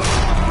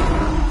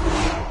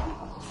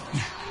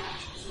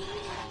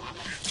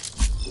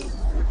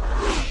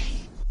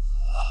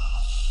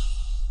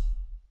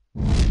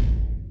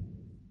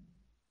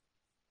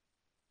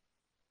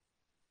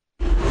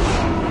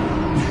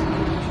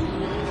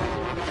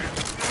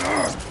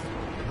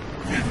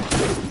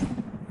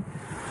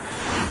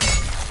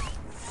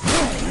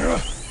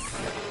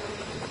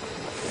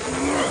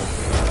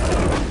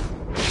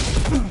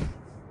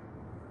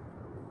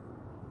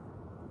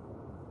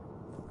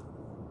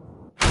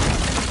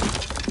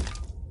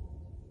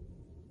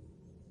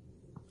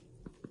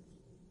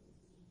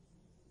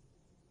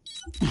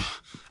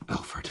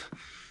 Alfred,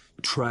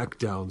 track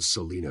down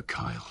Selina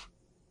Kyle.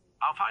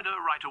 I'll find her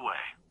right away.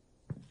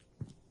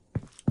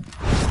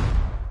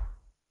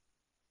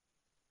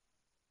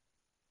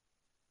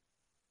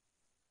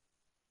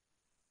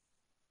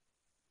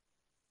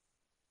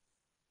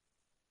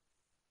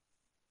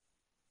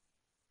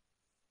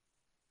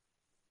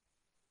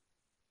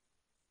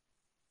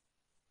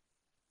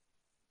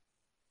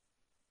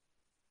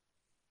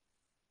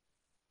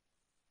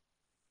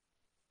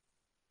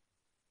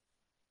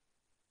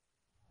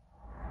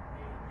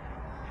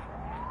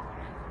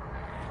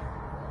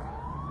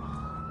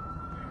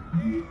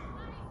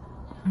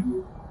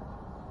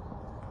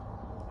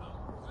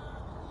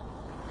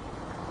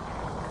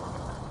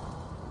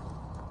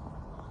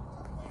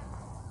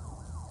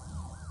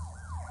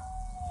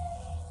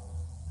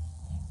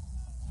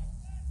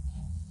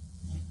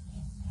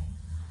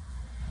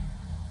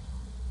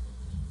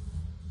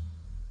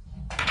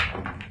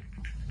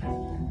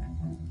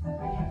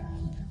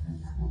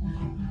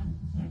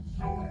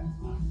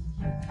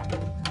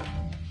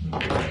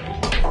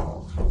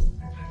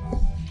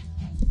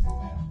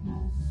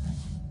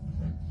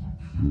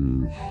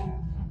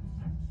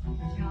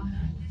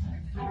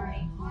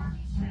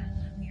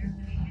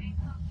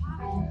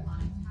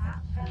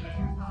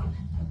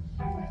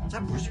 Is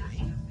that Bruce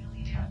Wayne?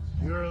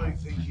 You really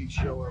think he'd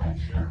show up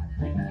here?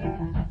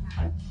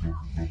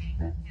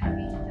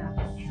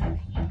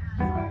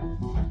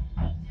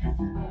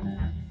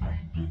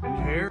 You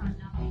here?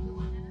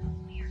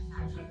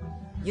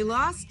 You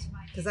lost?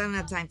 Because I don't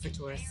have time for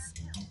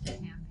tourists.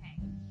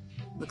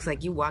 Looks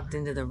like you walked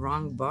into the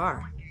wrong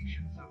bar.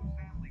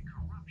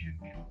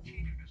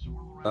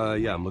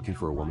 Yeah, I'm looking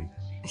for a woman.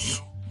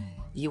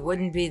 You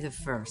wouldn't be the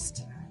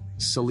first.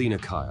 Selina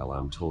Kyle,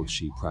 I'm told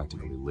she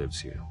practically lives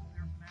here.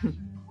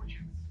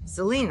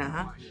 Selina,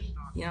 huh?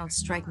 You don't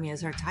strike me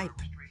as her type.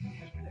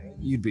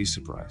 You'd be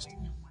surprised.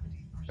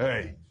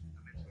 Hey,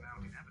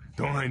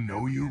 don't I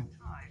know you?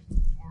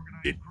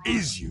 It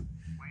is you.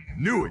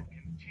 Knew it.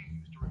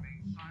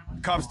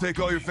 Cops take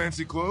all your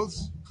fancy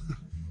clothes?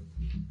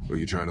 Are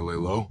you trying to lay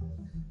low?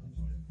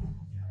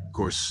 Of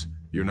course,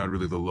 you're not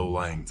really the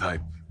low-lying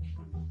type.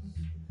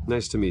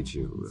 Nice to meet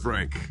you.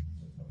 Frank.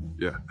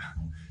 Yeah.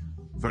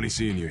 Funny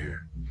seeing you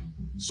here.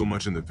 So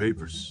much in the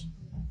papers.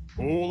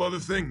 Whole other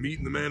thing,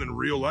 meeting the man in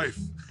real life.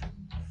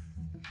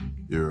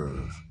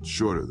 You're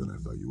shorter than I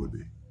thought you would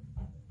be.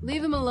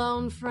 Leave him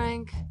alone,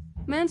 Frank.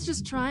 Man's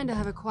just trying to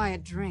have a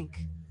quiet drink.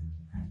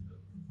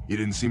 You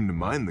didn't seem to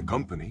mind the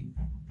company.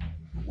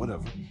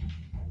 Whatever.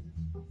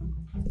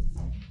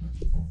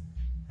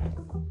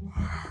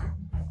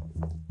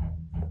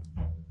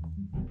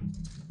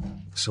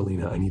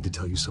 Selina, I need to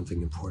tell you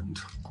something important.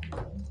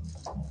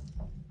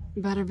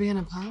 Better be an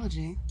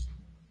apology.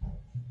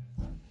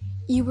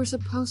 You were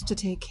supposed to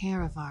take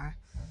care of our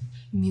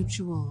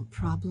mutual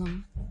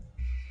problem.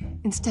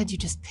 Instead, you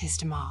just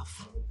pissed him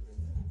off.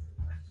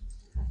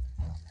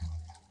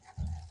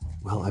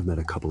 Well, I've met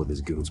a couple of his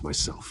goons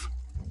myself.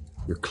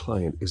 Your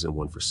client isn't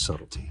one for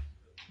subtlety.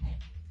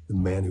 The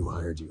man who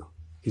hired you,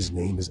 his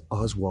name is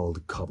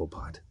Oswald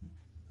Cobblepot.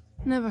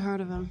 Never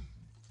heard of him.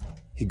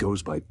 He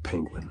goes by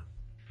Penguin.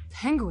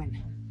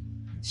 Penguin?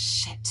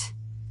 Shit.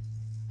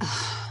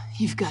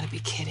 You've got to be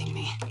kidding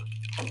me.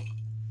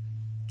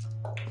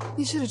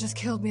 You should have just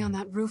killed me on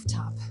that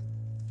rooftop.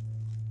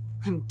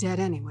 I'm dead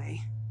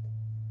anyway.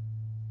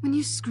 When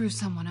you screw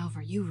someone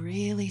over, you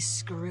really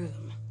screw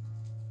them.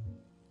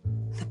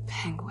 The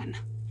Penguin.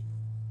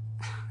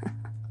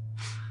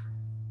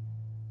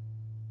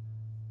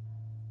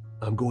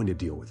 I'm going to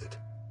deal with it.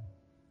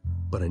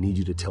 But I need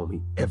you to tell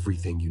me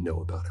everything you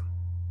know about him.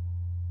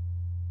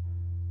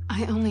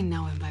 I only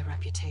know him by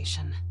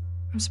reputation.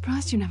 I'm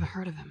surprised you never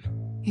heard of him.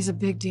 He's a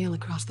big deal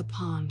across the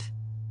pond.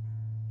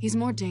 He's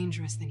more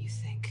dangerous than you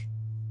think.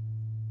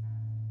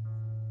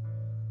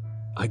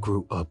 I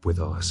grew up with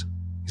Oz.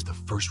 He's the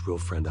first real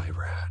friend I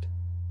ever had.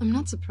 I'm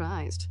not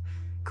surprised.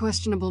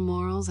 Questionable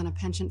morals and a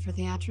penchant for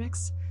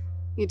theatrics.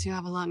 You two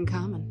have a lot in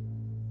common.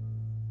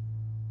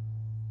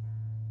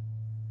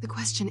 The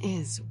question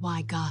is,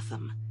 why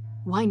Gotham?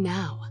 Why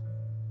now?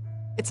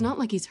 It's not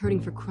like he's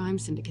hurting for crime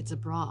syndicates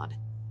abroad.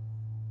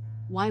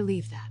 Why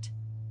leave that?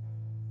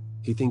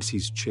 He thinks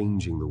he's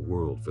changing the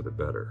world for the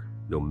better,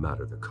 no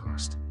matter the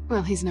cost.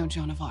 Well, he's no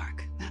Joan of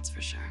Arc, that's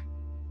for sure.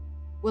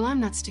 Well, I'm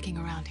not sticking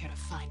around here to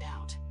find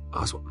out.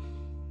 Oswald,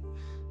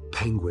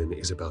 Penguin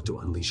is about to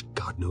unleash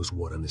God knows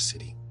what on the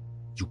city.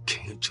 You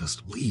can't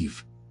just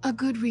leave. A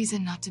good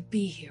reason not to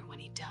be here when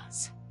he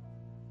does.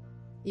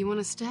 You want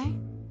to stay?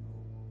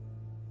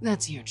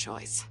 That's your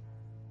choice.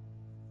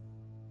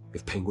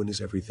 If Penguin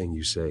is everything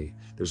you say,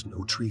 there's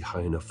no tree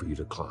high enough for you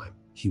to climb.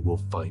 He will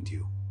find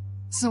you.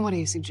 So what are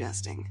you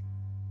suggesting?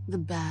 The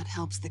bat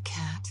helps the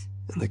cat?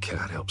 And the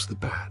cat helps the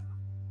bat.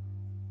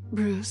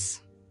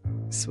 Bruce,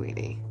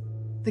 sweetie,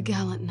 the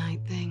gallant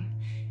knight thing,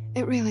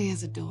 it really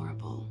is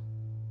adorable.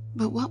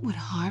 But what would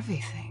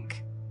Harvey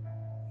think?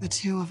 The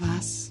two of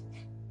us,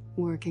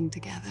 working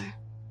together.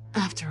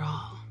 After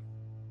all,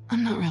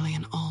 I'm not really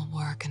an all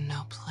work and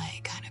no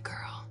play kind of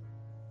girl.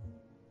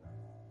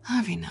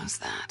 Harvey knows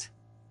that.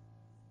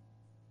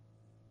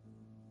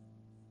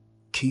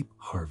 Keep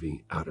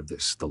Harvey out of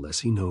this. The less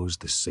he knows,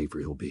 the safer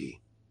he'll be.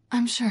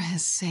 I'm sure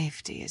his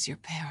safety is your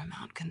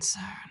paramount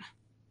concern.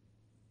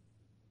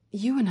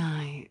 You and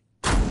I...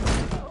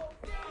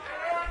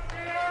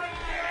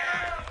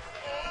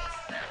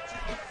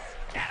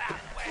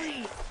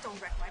 Please,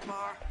 don't wreck my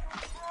bar.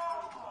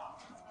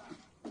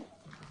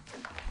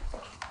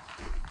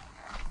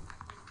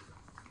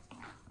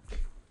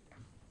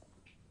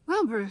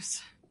 Well,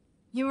 Bruce,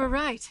 you were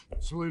right.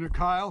 Selina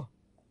Kyle,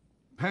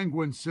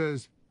 Penguin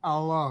says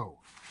hello.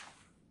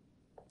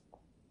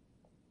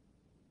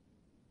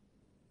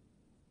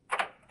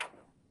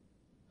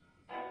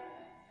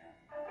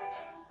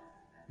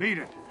 Beat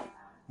it.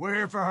 We're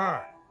here for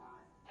her.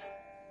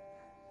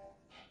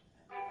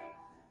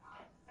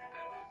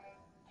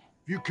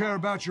 If you care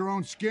about your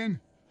own skin,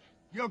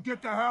 you'll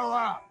get the hell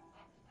out.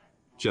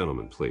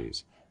 Gentlemen,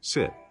 please.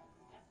 Sit.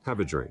 Have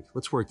a drink.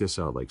 Let's work this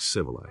out like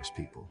civilized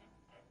people.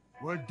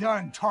 We're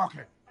done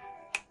talking.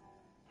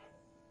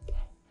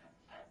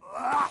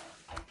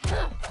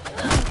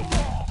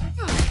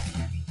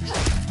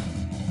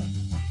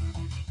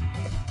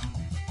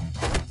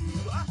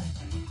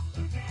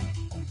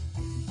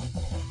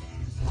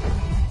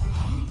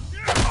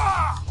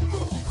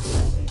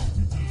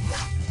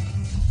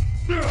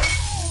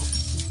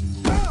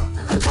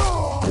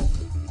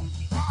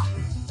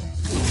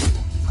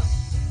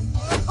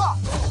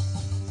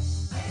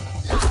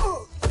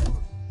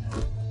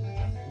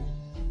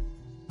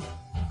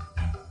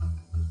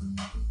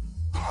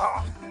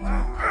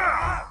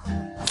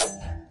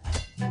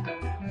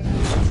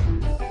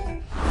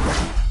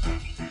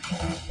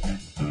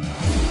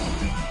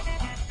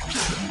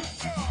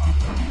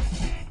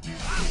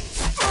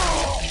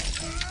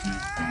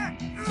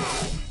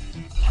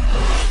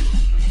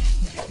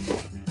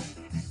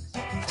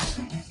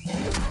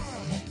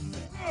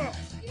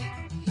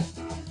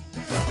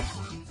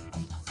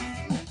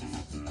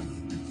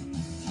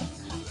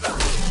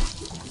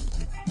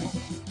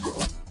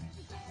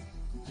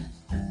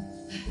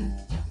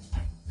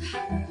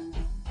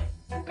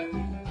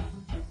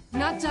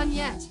 done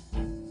yet.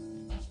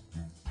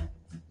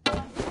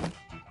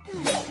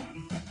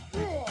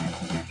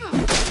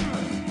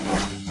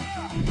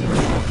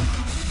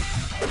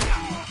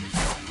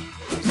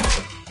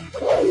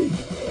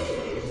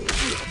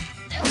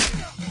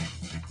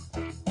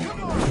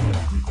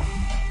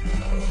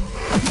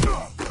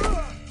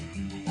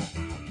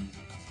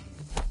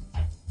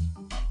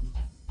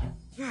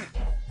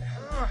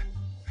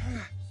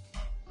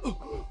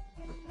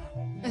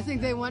 I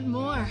think they want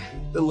more.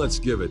 Then let's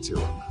give it to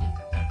him.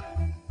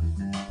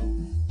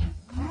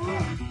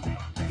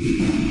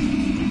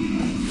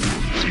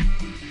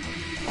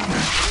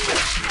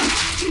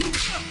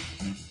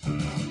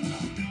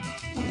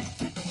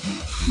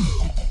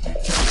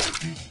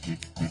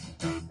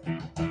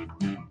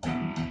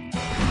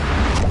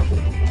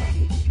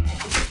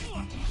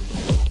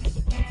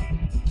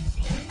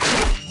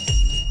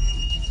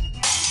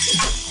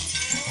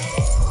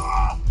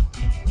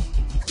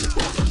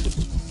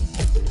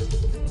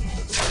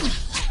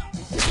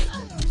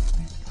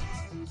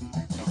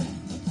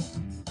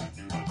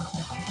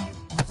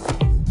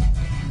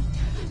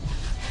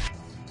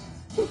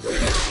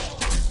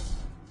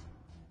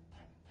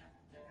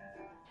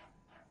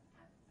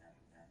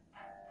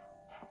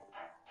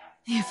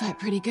 You fight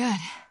pretty good.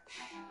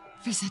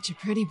 For such a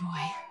pretty boy.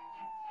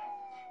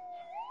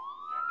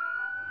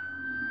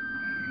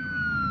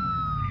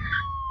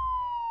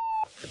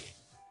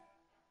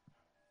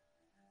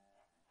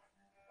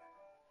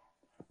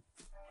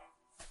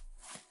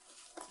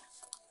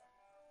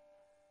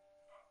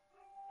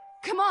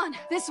 Come on,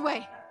 this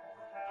way.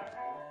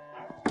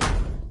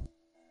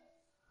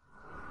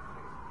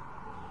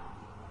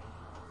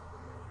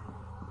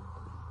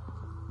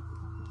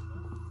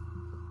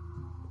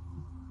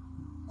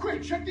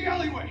 Quick, check the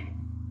alleyway!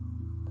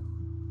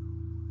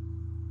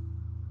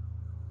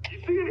 You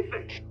see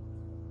anything?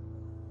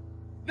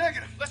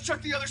 Negative. Let's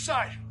check the other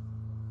side.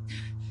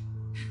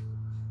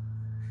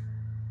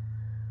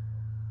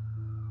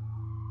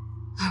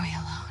 Are we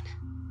alone?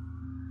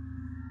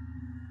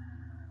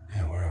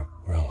 Yeah,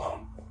 we're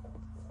alone.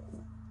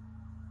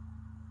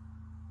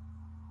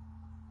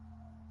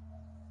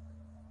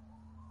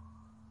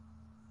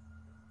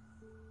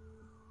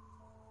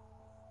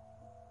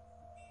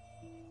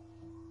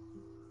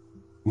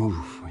 Move.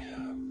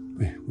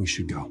 We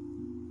should go.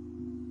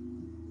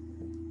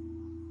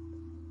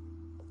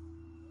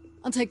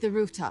 I'll take the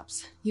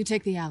rooftops. You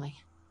take the alley.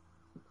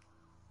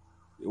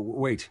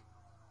 Wait.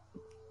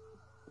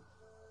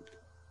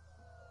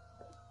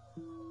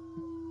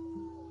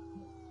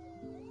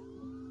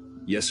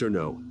 Yes or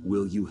no,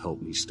 will you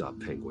help me stop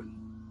Penguin?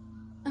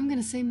 I'm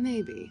gonna say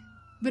maybe,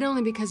 but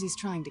only because he's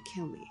trying to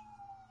kill me.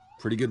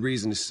 Pretty good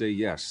reason to say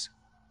yes.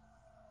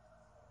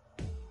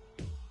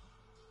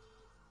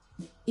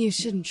 You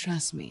shouldn't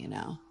trust me, you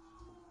know.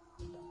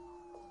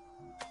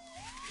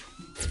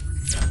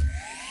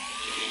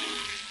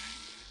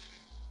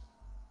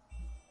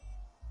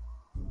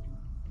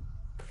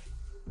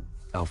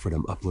 Alfred,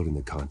 I'm uploading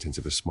the contents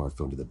of a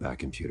smartphone to the back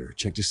computer.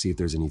 Check to see if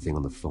there's anything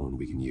on the phone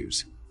we can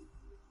use.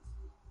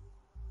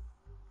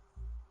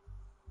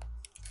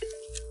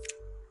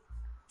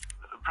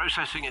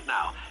 Processing it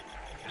now.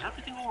 Is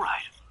everything all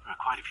right? There are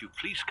quite a few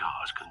police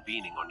cars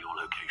convening on your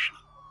location.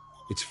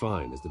 It's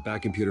fine. Has the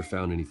back computer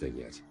found anything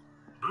yet?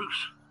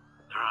 Bruce,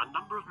 there are a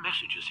number of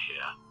messages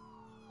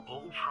here,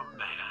 all from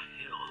Mayor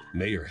Hill.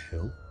 Mayor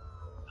Hill?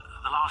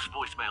 The last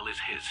voicemail is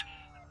his.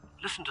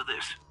 Listen to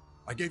this.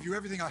 I gave you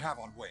everything I have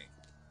on Wayne.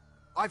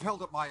 I've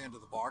held up my end of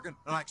the bargain,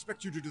 and I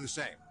expect you to do the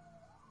same.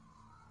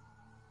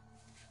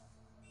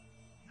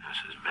 This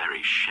is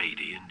very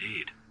shady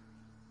indeed.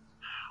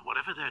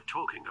 Whatever they're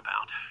talking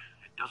about,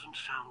 it doesn't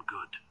sound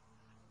good.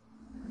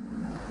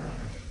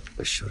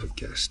 I should have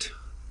guessed.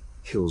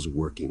 Hill's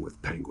working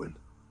with Penguin.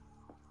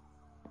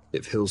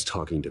 If Hill's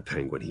talking to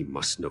Penguin, he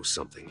must know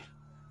something.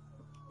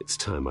 It's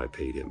time I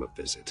paid him a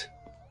visit.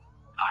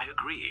 I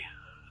agree.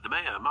 The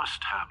mayor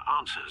must have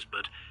answers,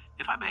 but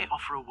if I may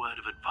offer a word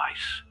of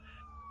advice.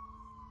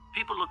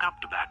 People look up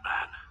to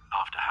Batman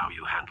after how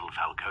you handled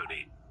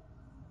Falcone.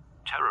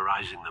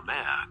 Terrorizing the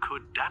mayor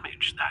could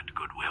damage that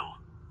goodwill.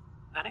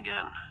 Then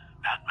again,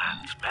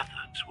 Batman's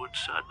methods would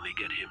certainly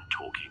get him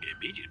talking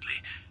immediately.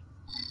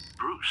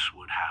 Bruce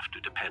would have to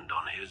depend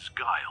on his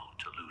guile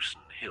to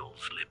loosen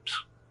Hill's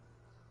lips.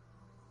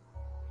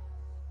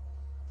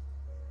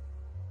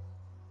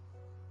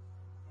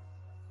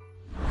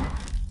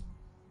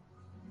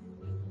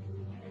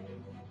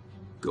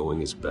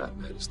 Going as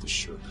Batman is the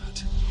sure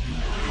bet.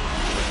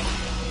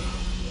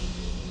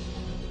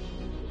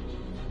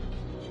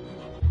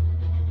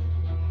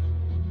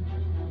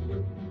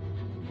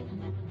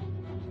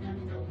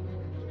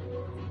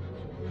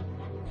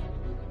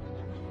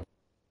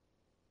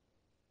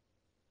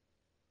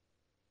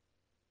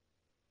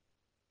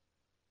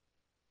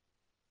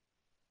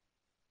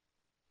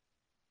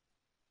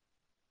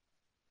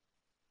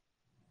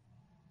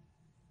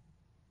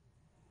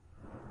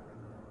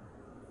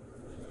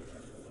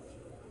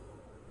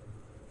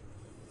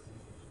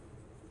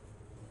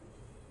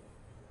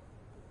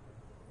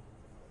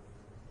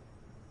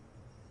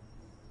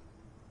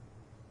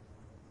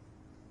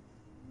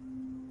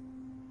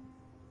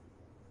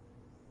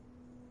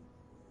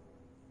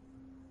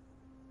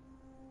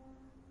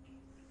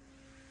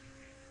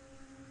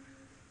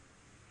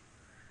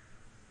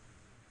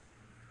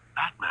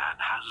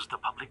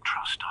 public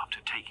trust after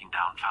taking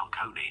down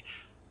Falcone.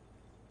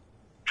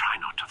 Try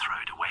not to throw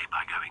it away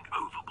by going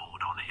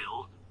overboard on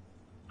Hill.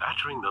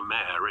 Battering the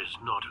mayor is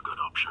not a good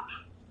option.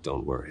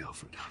 Don't worry,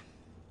 Alfred.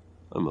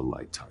 I'm a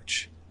light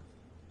touch.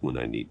 When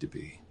I need to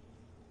be.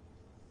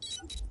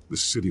 The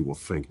city will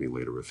thank me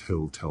later if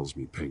Hill tells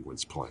me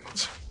Penguin's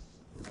plans.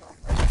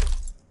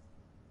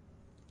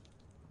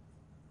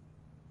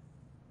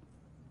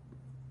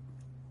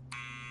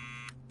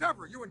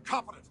 Deborah, you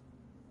incompetent!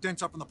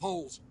 Dent's up in the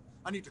polls.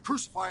 I need to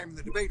crucify him in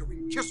the debate or we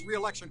can kiss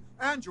re-election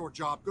and your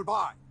job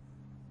goodbye.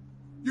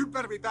 You'd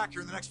better be back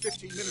here in the next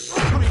 15 minutes or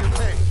I'm cutting your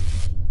pay.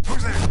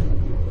 Who's there?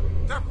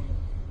 Deborah?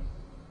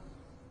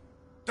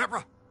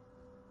 Deborah?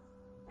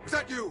 Is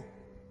that you?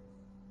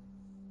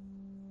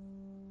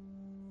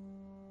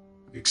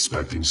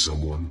 Expecting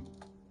someone?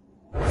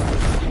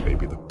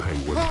 Maybe the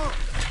Penguin?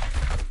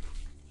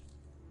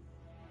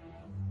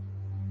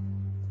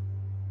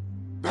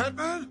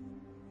 Batman?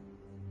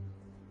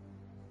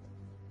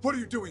 What are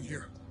you doing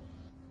here?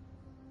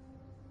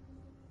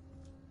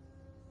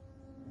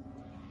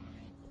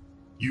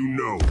 You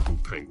know who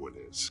Penguin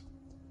is.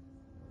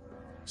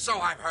 So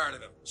I've heard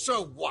of him.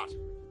 So what?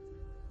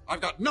 I've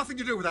got nothing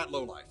to do with that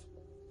lowlife.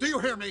 Do you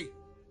hear me?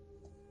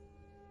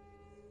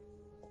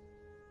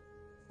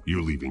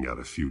 You're leaving out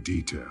a few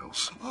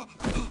details. I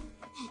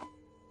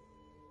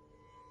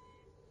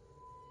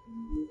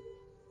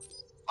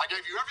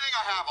gave you everything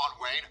I have on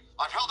Wayne.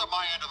 I've held up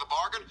my end of the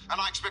bargain, and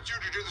I expect you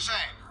to do the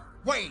same.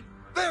 Wayne,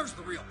 there's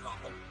the real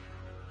problem.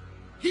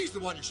 He's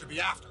the one you should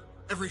be after.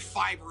 Every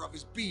fiber of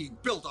his being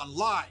built on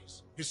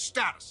lies. His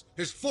status,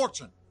 his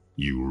fortune.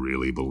 You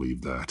really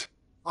believe that?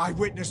 I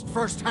witnessed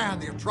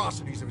firsthand the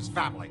atrocities of his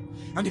family,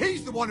 and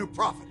he's the one who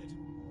profited.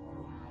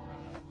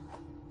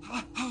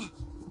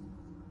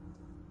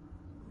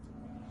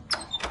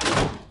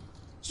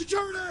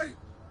 Security!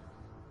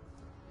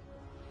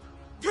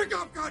 Pick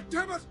up,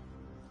 goddammit!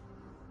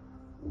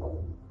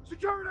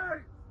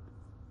 Security!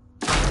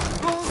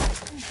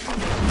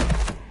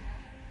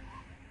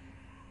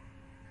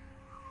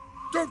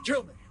 Don't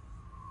kill me!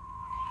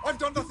 I've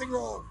done nothing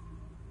wrong!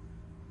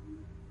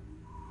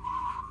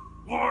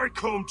 Why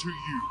come to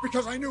you?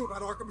 Because I knew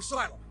about Arkham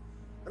Asylum,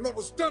 and what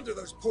was done to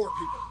those poor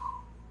people.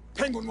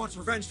 Penguin wants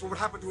revenge for what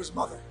happened to his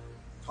mother.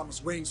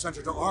 Thomas Wayne sent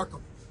her to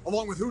Arkham,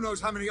 along with who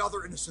knows how many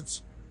other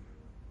innocents.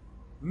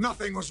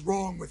 Nothing was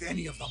wrong with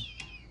any of them.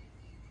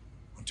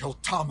 Until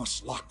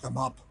Thomas locked them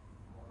up.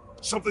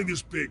 Something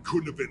this big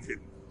couldn't have been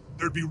hidden.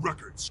 There'd be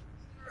records.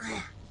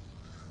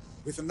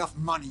 With enough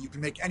money, you can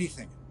make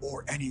anything,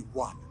 or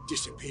anyone,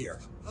 disappear.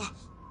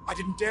 I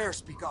didn't dare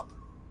speak up.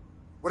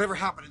 Whatever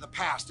happened in the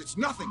past, it's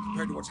nothing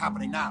compared to what's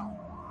happening now.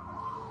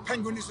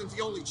 Penguin isn't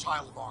the only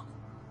child of Arkham.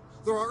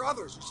 There are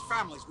others whose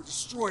families were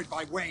destroyed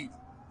by Wayne.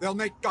 They'll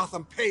make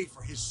Gotham pay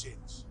for his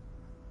sins.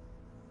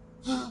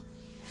 No.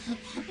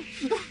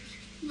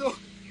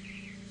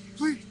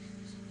 Please.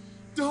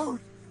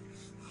 Don't.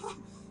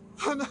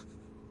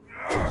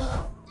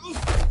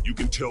 You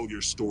can tell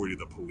your story to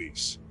the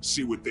police.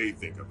 See what they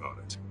think about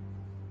it.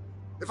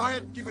 If I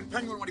hadn't given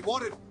Penguin what he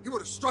wanted, he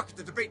would have struck at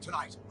the debate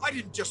tonight. I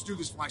didn't just do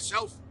this for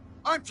myself.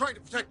 I'm trying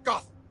to protect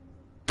Gotham.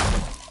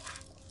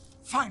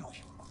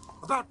 Finally.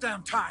 About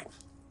damn time.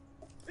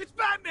 It's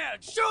Batman!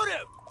 Shoot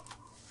him!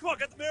 Come on,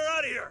 get the mayor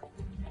out of here!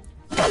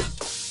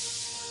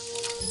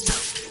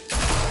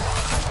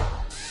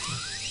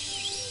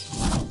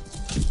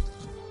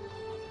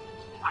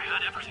 I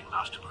heard everything,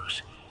 Master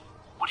Bruce.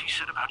 What he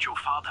said about your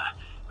father,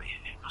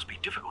 it must be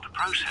difficult to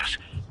process.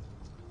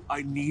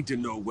 I need to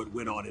know what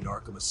went on in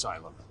Arkham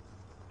Asylum.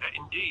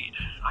 Indeed.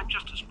 I'm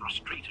just as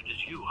frustrated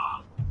as you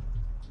are.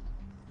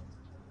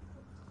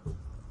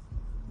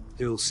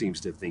 Hill seems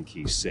to think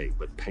he's safe,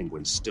 but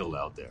Penguin's still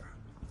out there.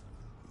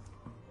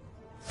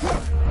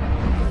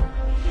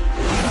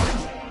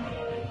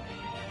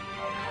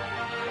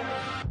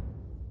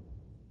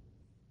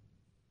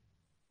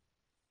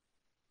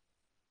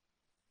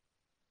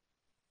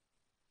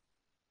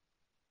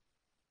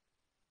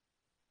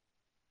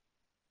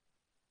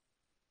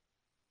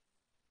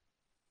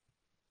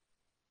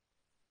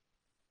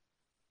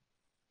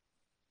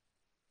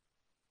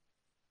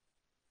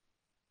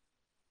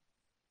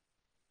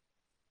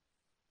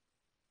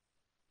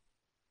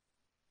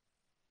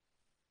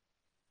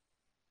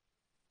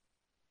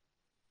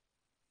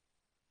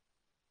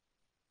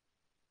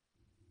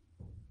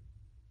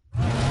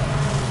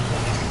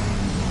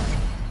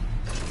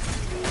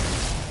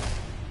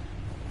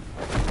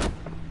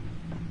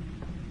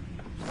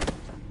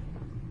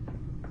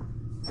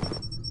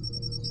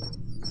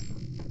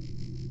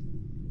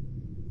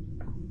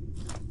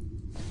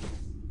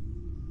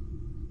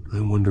 I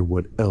wonder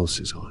what else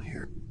is on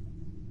here.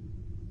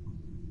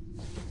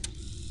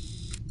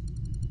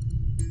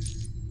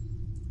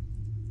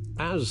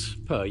 As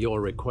per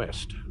your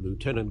request,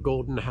 Lieutenant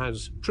Gordon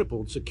has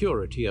tripled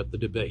security at the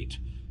debate.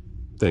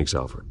 Thanks,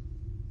 Alfred.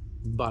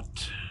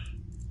 But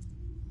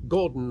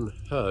Gordon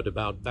heard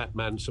about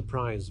Batman's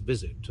surprise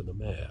visit to the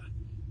mayor.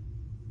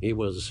 He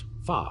was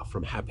far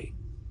from happy.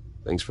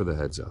 Thanks for the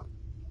heads up.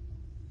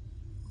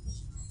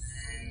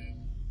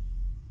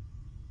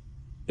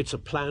 It's a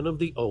plan of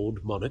the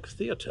old Monarch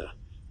Theatre.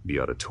 The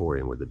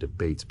auditorium where the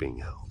debate's being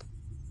held.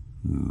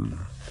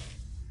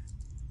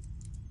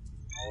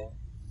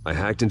 I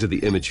hacked into the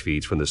image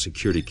feeds from the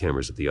security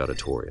cameras at the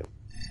auditorium.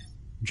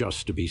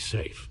 Just to be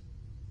safe.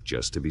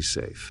 Just to be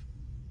safe.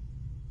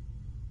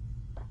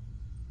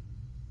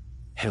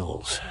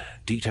 Hills,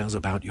 details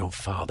about your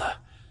father.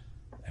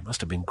 They must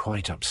have been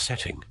quite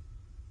upsetting.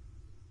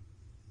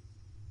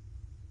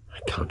 I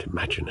can't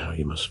imagine how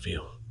you must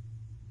feel.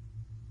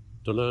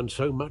 To learn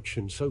so much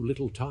in so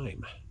little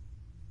time.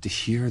 To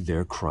hear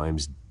their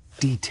crimes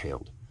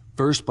detailed,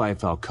 first by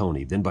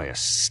Falcone, then by a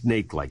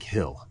snake like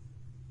Hill.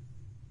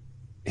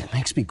 It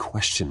makes me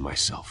question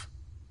myself.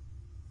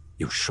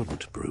 You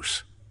shouldn't,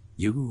 Bruce.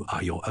 You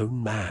are your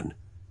own man.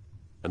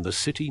 And the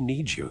city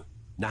needs you,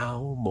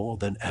 now more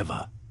than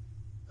ever.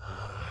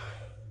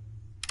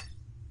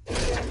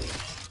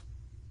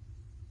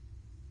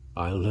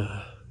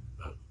 I'll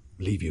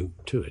leave you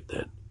to it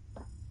then.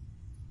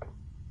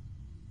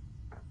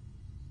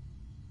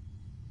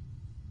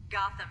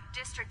 Gotham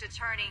District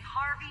Attorney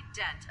Harvey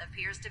Dent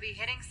appears to be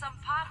hitting some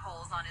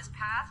potholes on his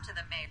path to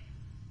the mayor.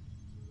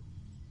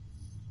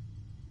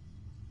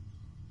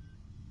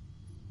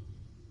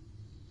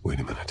 Wait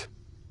a minute.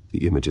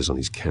 The images on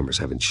these cameras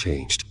haven't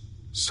changed.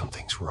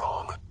 Something's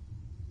wrong.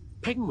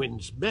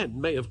 Penguin's men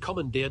may have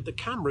commandeered the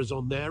cameras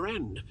on their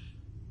end.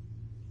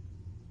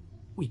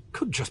 We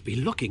could just be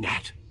looking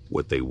at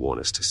what they want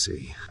us to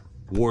see.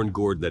 Warn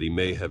Gordon that he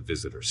may have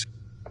visitors.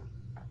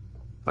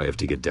 I have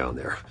to get down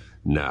there.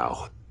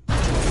 Now.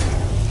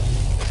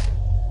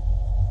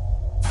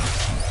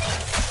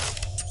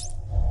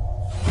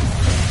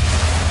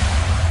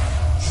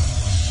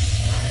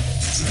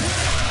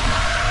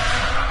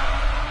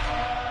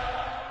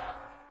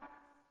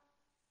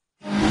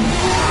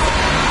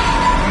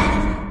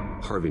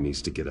 Harvey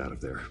needs to get out of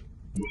there.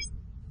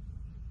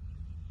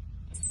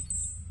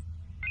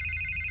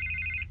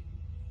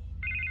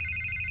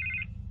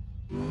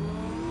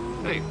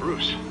 Hey,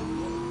 Bruce.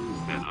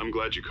 Man, I'm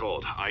glad you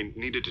called. I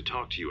needed to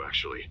talk to you,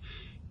 actually.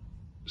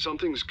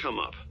 Something's come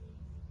up.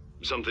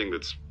 Something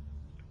that's...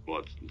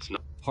 well, it's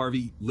not...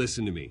 Harvey,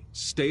 listen to me.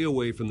 Stay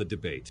away from the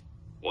debate.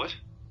 What?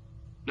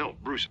 No,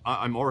 Bruce.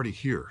 I'm already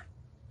here.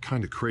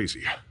 Kinda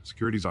crazy.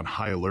 Security's on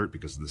high alert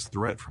because of this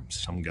threat from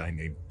some guy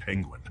named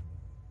Penguin.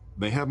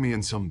 They have me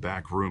in some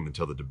back room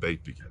until the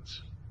debate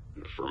begins.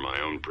 For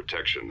my own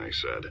protection, they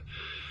said.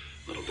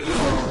 A little bit of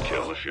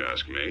overkill, if you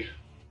ask me.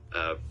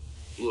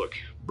 Look.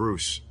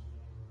 Bruce,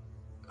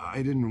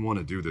 I didn't want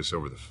to do this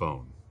over the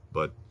phone,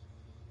 but...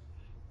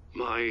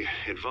 my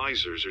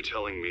advisors are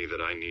telling me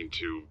that I need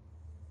to...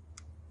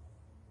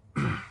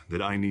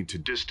 that I need to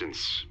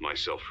distance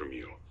myself from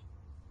you.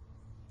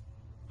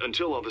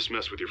 Until all this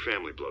mess with your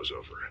family blows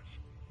over.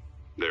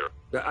 There.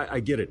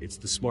 I get it. It's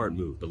the smart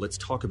move, but let's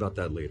talk about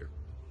that later.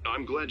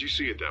 I'm glad you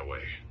see it that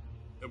way.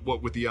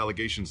 What with the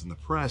allegations in the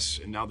press,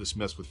 and now this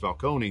mess with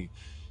Falcone,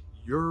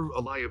 you're a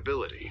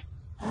liability.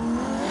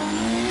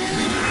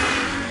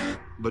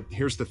 But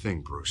here's the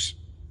thing, Bruce.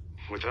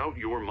 Without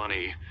your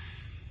money...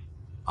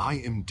 I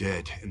am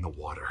dead in the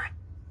water.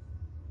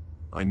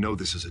 I know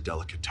this is a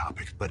delicate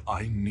topic, but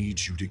I need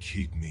you to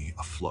keep me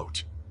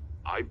afloat.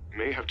 I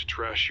may have to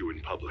trash you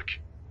in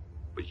public,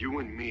 but you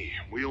and me,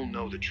 we'll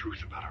know the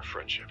truth about our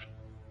friendship.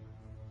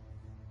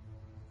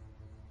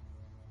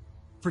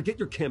 Forget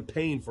your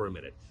campaign for a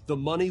minute. The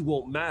money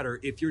won't matter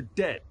if you're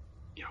dead.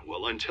 Yeah,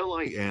 well, until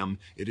I am,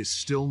 it is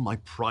still my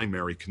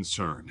primary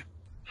concern.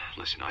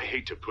 Listen, I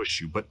hate to push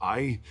you, but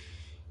I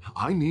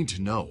need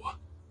to know.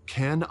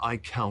 Can I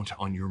count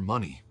on your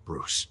money,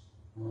 Bruce?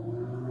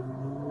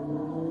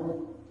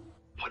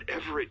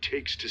 Whatever it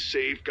takes to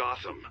save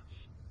Gotham.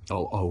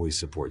 I'll always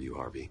support you,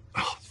 Harvey.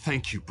 Oh,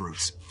 thank you,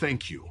 Bruce.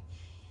 Thank you.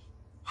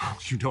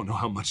 You don't know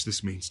how much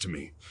this means to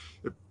me.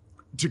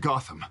 To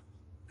Gotham.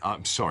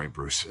 I'm sorry,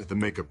 Bruce. The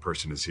makeup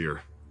person is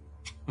here.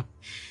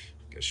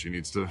 Guess she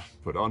needs to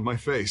put on my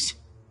face.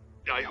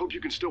 I hope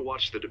you can still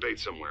watch the debate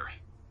somewhere.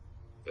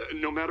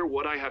 No matter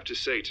what I have to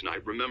say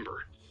tonight,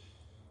 remember.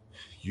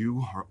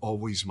 You are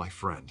always my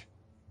friend.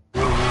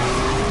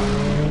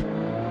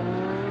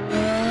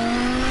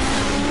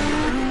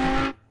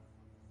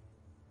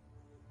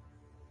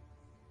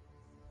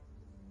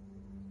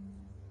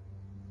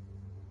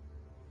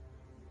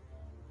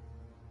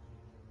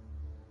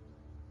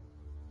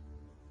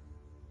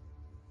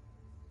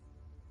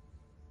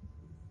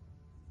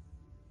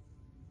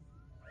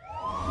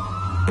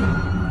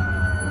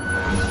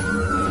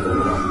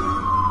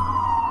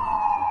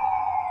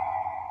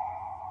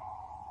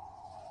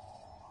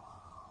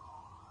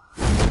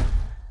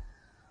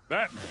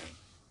 Batman.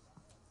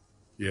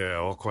 Yeah,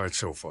 all quiet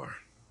so far.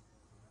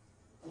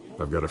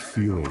 I've got a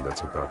feeling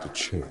that's about to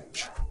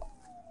change.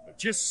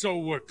 Just so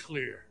we're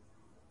clear,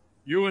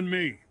 you and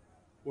me,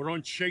 we're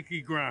on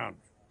shaky ground.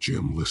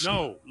 Jim, listen.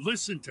 No,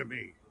 listen to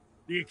me.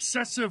 The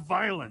excessive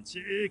violence,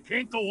 it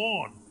can't go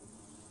on.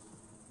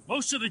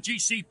 Most of the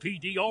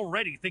GCPD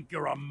already think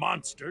you're a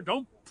monster.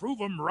 Don't prove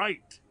them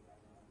right.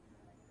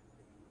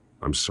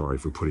 I'm sorry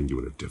for putting you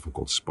in a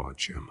difficult spot,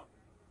 Jim.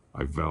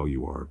 I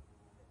value our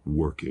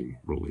working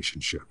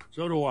relationship.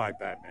 So do I,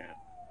 Batman.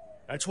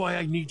 That's why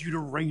I need you to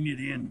rein it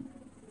in.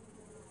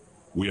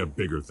 We have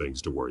bigger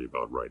things to worry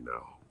about right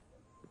now.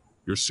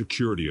 Your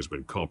security has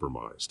been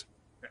compromised.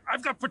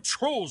 I've got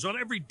patrols on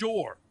every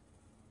door.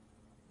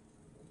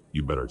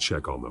 You better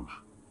check on them.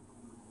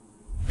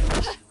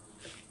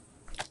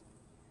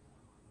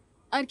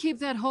 I'd keep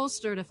that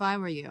holstered if I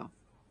were you.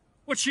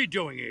 What's she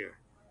doing here?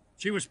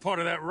 She was part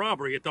of that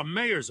robbery at the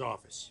mayor's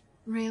office.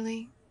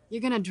 Really?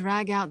 You're gonna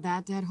drag out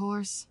that dead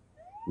horse?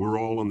 We're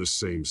all on the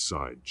same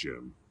side,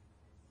 Jim.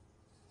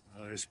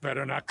 This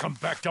better not come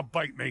back to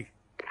bite me.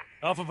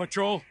 Alpha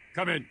Patrol,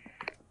 come in.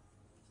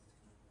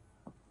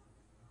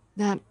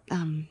 That,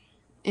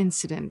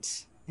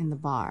 incident in the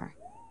bar.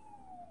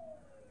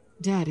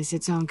 Dead is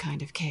its own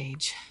kind of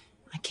cage.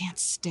 I can't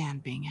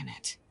stand being in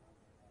it.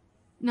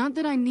 Not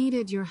that I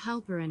needed your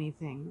help or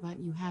anything, but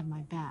you had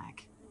my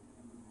back.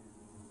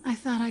 I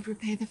thought I'd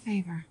repay the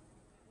favor.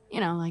 You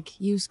know, like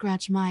you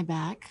scratch my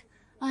back,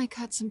 I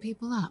cut some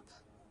people up.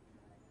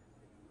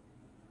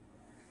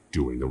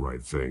 Doing the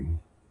right thing.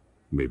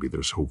 Maybe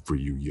there's hope for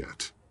you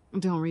yet.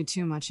 Don't read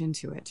too much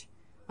into it.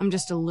 I'm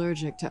just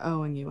allergic to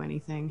owing you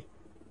anything.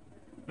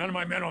 None of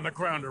my men on the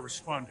ground are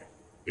responding.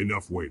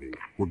 Enough waiting.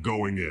 We're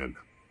going in.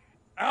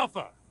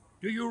 Alpha,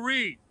 do you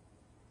read?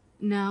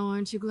 Now,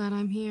 aren't you glad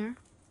I'm here?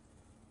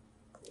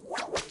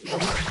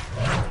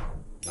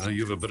 Now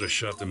you have a better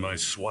shot than my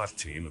SWAT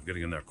team of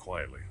getting in there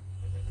quietly.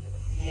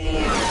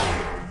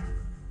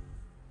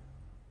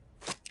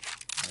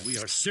 We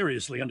are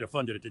seriously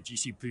underfunded at the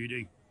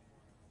GCPD.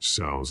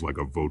 Sounds like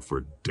a vote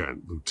for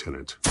Dent,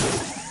 Lieutenant.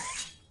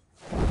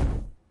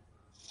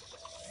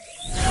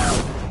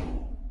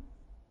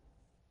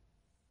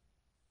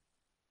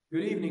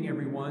 Good evening,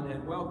 everyone,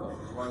 and welcome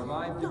to our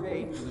live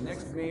debate for the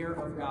next mayor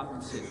of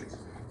Gotham City.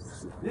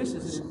 This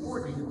is an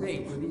important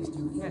debate for these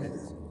two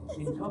candidates,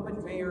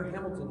 incumbent Mayor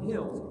Hamilton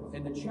Hills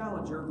and the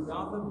challenger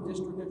Gotham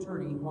District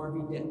Attorney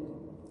Harvey Dent.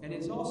 And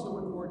it's also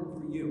important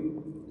for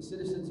you, the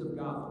citizens of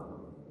Gotham,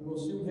 who will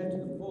soon head to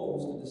the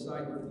polls to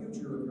decide the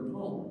future of your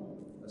home,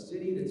 a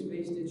city that's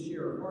faced its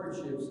share of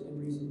hardships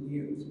in recent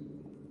years.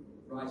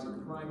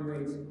 Rising crime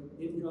rates,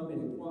 income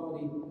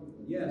inequality,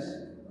 and yes,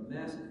 a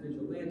masked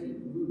vigilante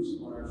loose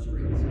on our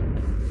streets.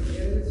 The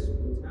candidates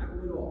will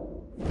tackle it all.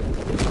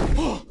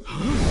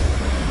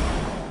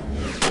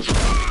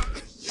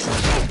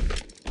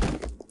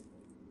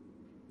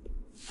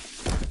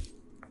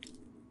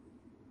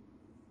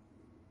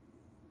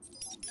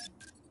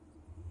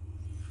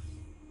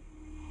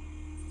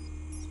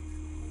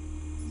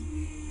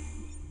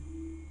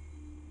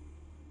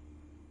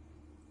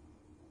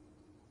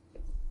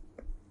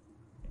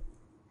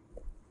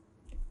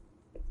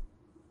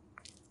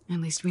 At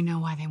least we know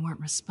why they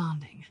weren't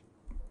responding.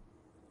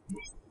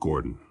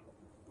 Gordon,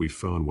 we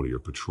found one of your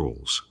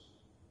patrols.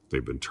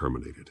 They've been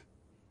terminated.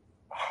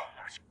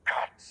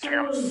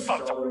 Sorry,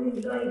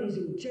 ladies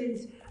and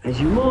gents. As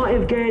you might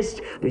have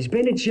guessed, there's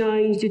been a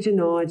change to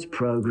tonight's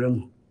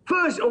programme.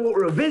 First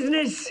order of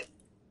business,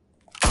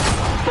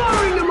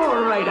 firing the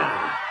moderator!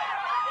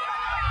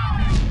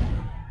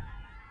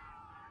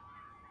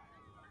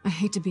 I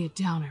hate to be a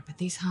downer, but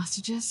these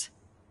hostages,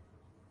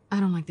 I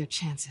don't like their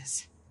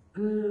chances.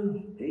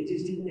 They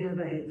just didn't have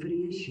a head for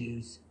the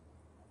issues.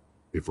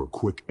 If we're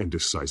quick and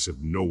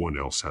decisive, no one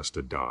else has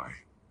to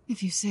die.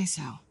 If you say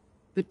so.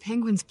 But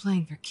Penguin's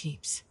playing for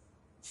keeps.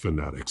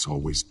 Fanatics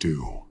always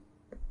do.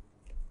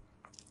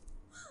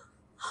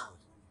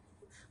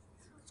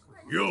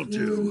 You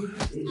two,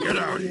 get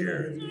out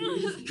here.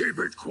 Keep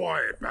it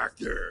quiet back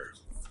there.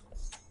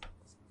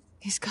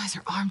 These guys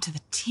are armed to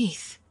the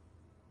teeth.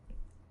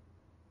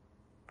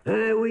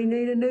 We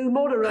need a new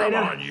moderator.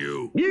 Come on,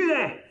 you. You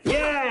there!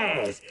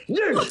 Yes!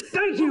 You!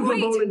 Thank you for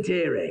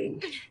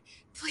volunteering.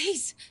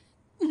 Please,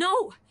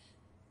 no.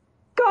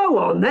 Go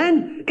on,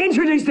 then.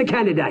 Introduce the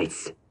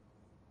candidates.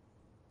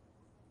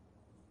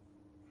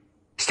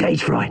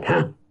 Stage fright,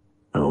 huh?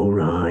 All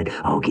right,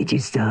 I'll get you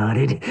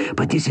started,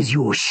 but this is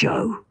your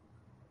show.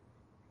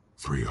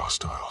 3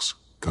 hostiles.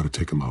 Gotta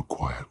take them out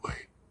quietly.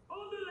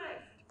 On the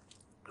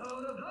left,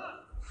 out of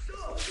hot,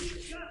 stop,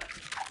 you've got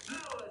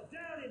power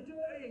down and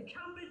dirty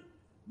incumbent,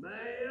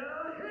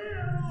 Mayor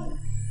Hill.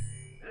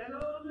 And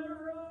on the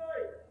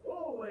right,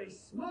 always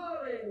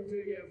smiling to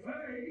your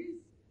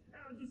face,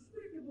 our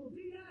despicable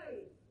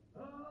DA,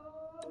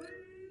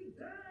 Harvey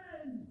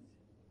Dent.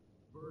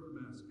 Bird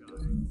mask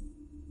guy.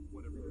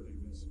 Whatever your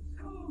name is.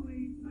 Call me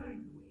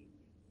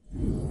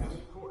Penguin. Yes,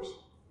 of course.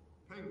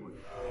 Penguin.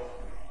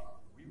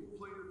 We will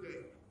play your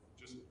game.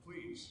 Just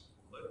please,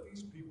 let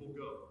these people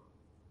go.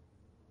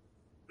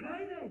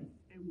 Play then,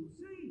 and we'll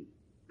see.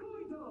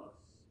 Coin toss.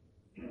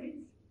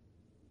 Heads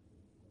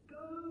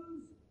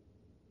goes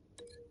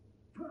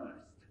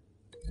first.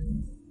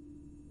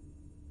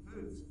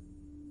 Heads.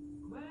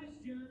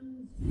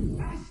 Questions.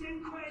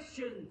 Asking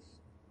questions.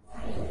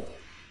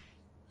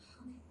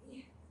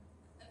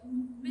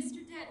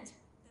 Mr. Dent,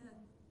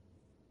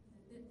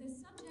 the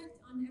subject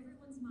on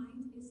everyone's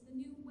mind is the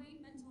new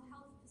Wayne Mental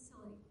Health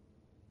Facility.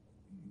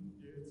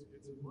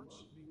 It's a much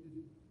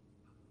needed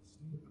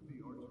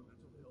state-of-the-art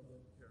mental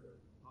health care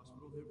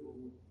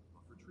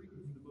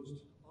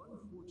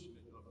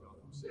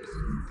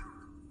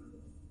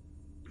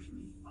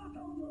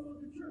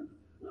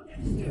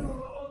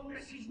All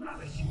this is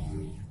rubbish.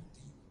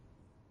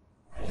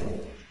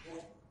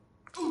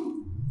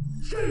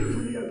 Say it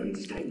from the opening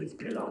statements,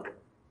 Pillock.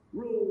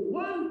 Rule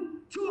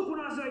 1, talk when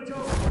I say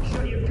talk,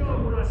 shut your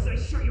gob when I say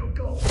shut your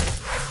gob.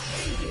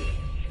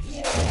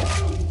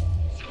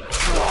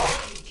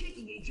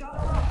 Kicking each other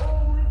are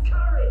all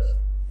encouraged.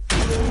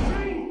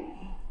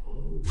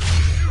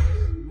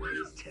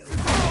 Always tell me,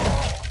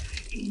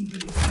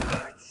 even if it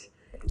hurts,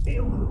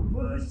 it'll the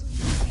worst.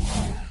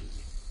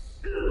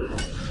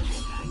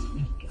 That's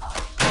me, guys.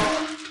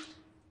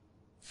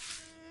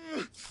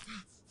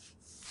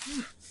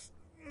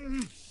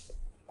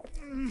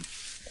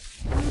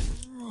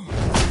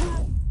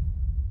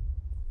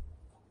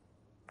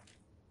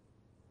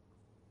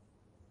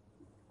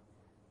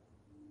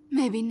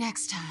 Maybe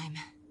next time.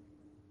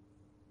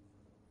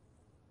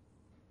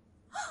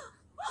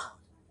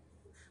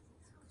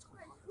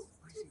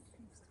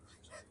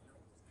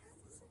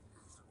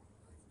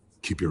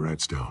 Keep your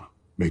heads down.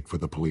 Make for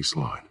the police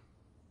line.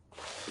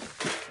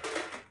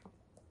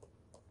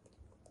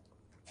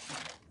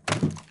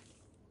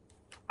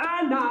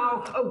 And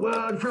now, a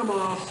word from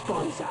our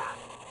sponsor.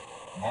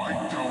 My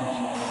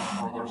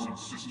downfall, brothers and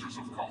sisters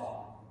of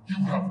Gotham. You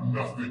have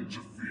nothing to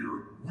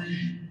fear.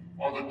 We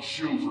are the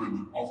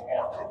children of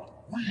Arkham.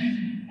 We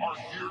are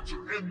here to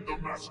end the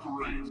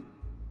masquerade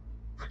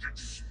and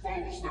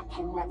expose the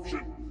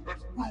corruption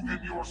that's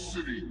rooted your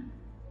city.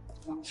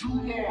 For too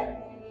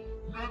long,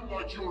 men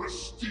like your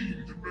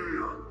esteemed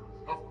mayor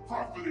have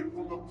profited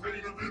from the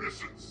pain of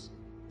innocence.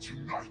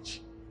 Tonight,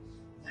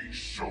 we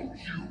show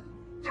you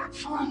the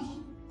truth.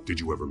 Did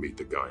you ever meet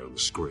the guy on the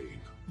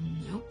screen?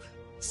 Nope.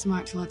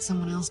 Smart to let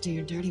someone else do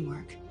your dirty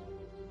work.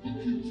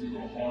 Look into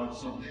the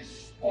hearts of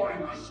these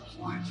spineless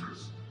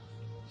creatures.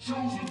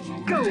 Chosen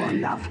to Go lead.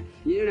 on, love.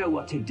 You know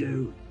what to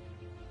do.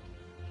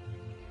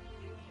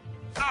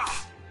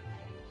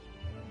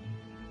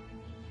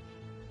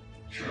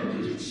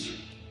 Candidates,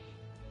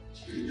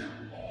 take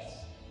off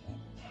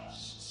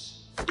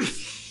masks.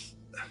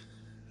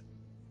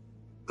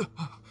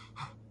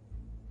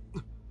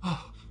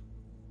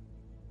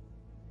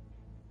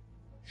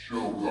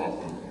 Show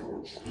Gotham your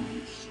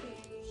true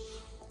selves.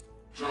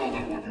 Tell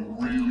them what you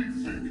really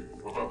think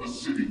about the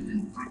city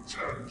you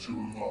pretend to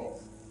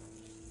love.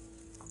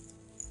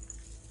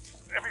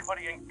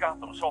 Everybody in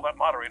Gotham saw that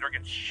moderator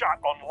get shot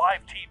on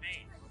live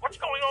TV. What's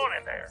going on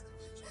in there?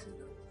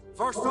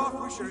 First off,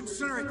 we should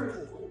incinerate the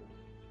pool.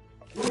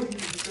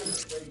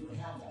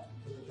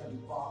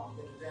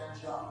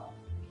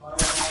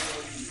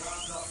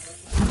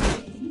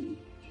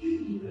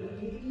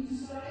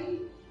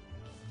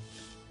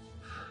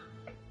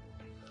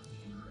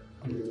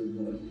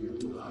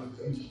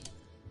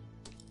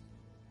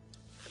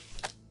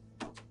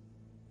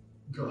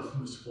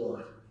 Gotham is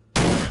flawed.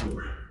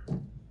 Sure.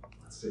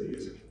 That city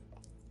isn't.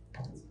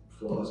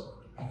 Flaws,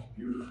 but it's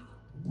beautiful.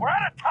 We're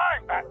out of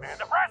time, Batman.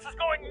 The brass is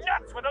going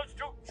nuts with those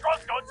two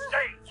drunks on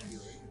stage.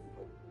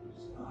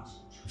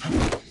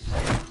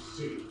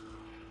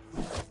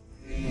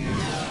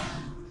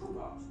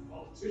 Corrupt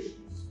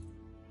politicians.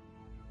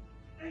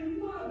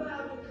 And what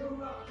about the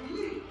corrupt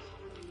police?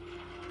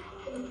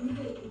 The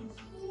millions,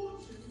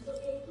 fortunes of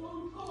their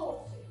own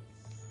causes.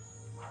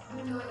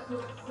 And like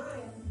your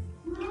friend,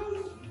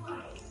 Bruce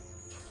Wayne,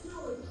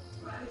 your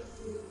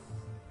gratitude,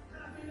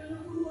 having a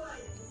little way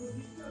because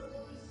you don't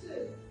want to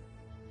see.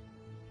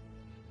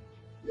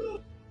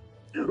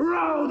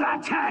 Roll the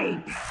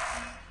tape!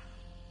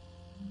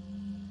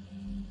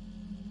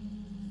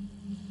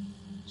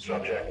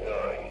 Subject 9.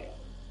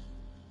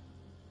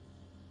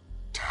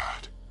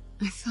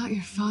 I thought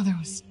your father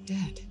was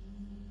dead.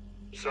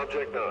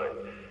 Subject 9,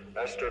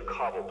 Esther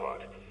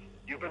Cobblepot.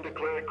 You've been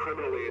declared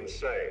criminally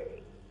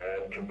insane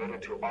and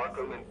committed to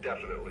Arkham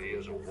indefinitely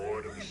as a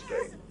ward of the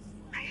state.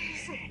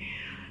 Please,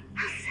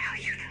 I'll sell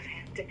you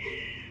the land.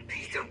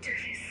 Please don't do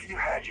this. You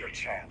had your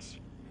chance.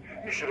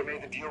 You should have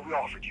made the deal we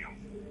offered you.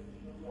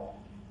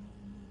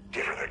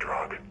 Give her the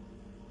drug.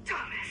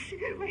 Thomas,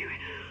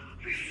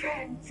 we're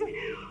friends.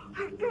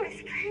 Our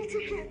boys play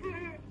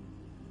together.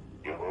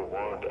 You were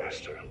warned,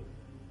 Esther.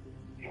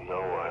 You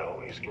know I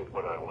always get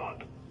what I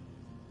want.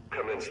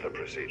 Commence the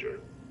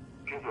procedure.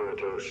 Give her a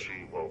dose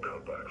she won't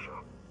come back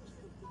from.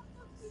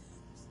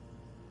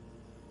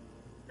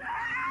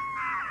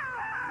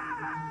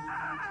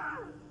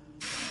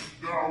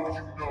 Now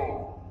you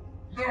know.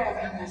 Now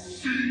you will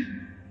see.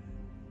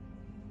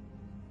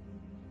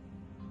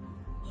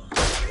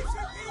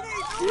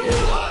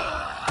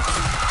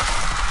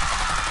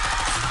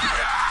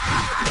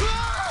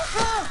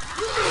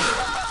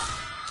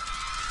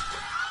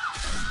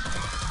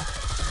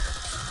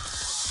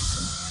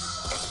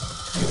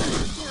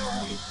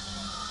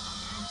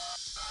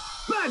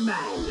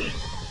 Batman!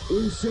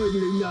 You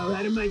certainly know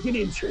how to make an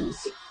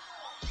entrance.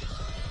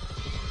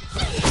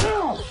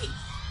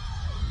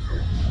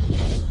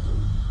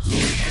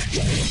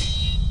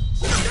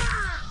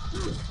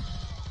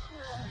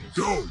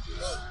 Go!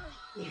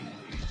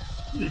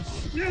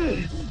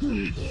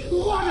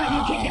 Why don't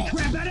you kick the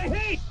crap out of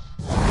him?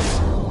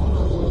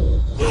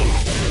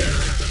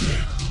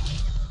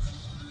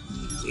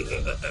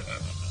 No!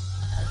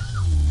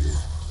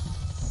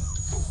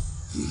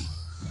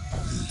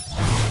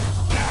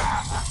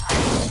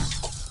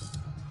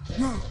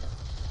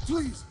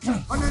 Please!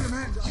 I made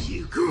Amanda!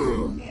 You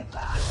go never.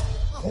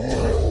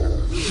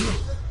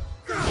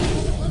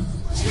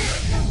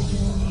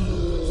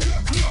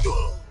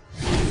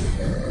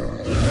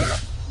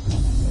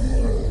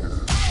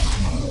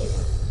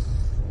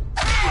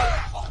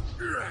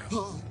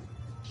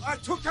 I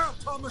took out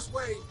Thomas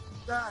Wayne.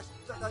 That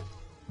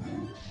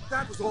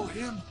was all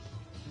him.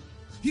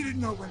 He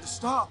didn't know when to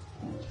stop.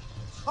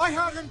 I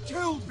had him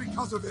killed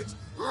because of it.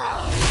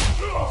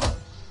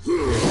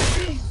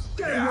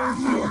 Get away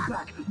from your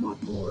back, my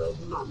poor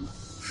old mum.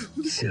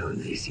 So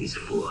this is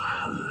for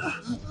her.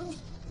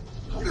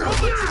 Don't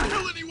let you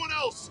kill anyone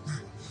else!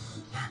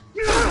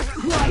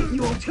 Right,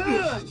 your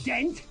turn,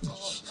 Dent.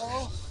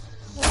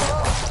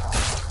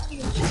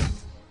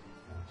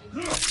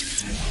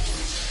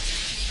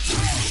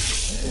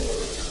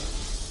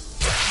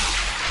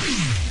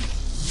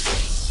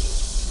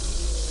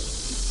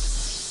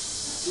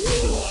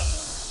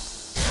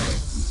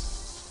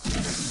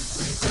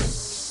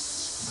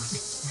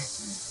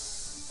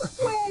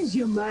 Where's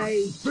your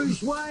mate,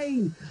 Bruce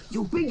Wayne?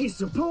 Your biggest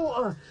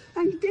supporter,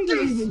 and he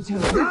didn't even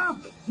turn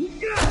up.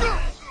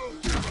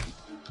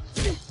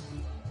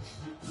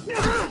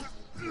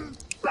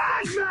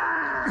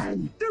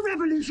 Batman! The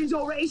revolution's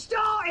already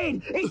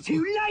started! It's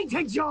too late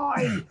to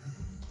join!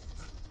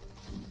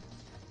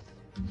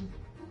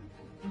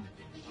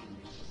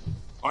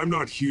 I'm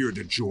not here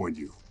to join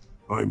you.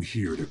 I'm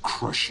here to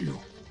crush you.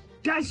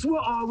 That's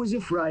what I was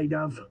afraid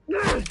of.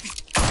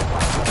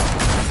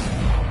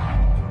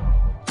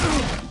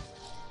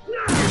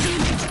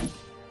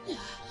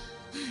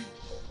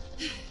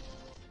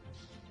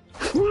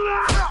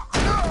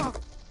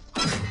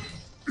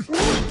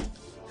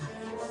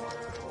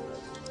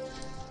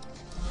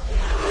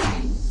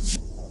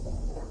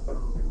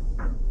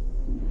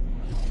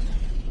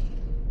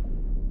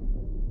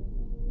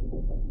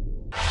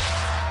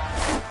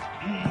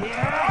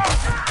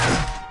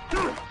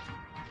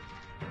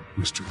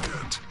 Mr.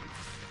 Dent.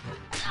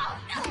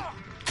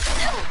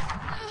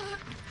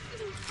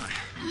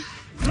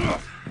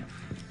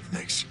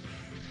 Thanks.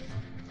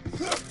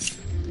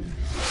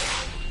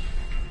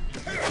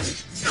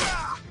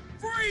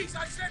 Freeze!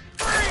 I said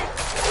freeze!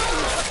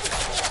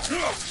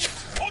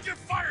 Hold your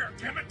fire,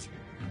 damn it!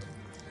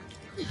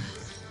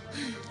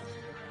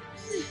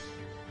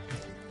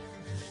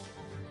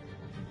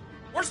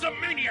 Where's the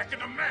maniac in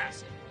the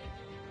mask?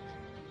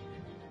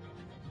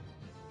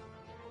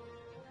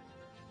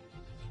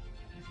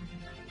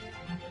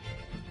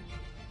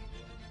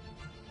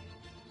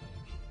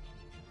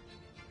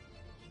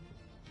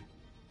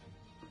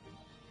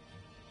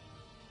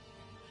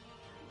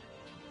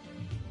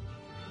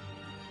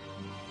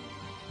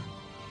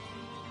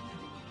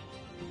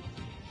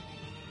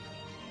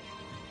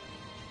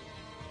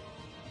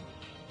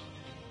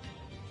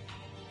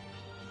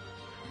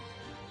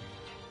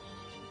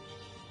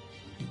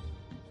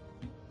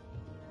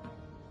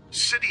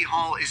 City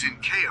Hall is in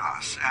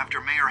chaos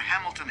after Mayor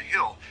Hamilton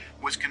Hill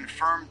was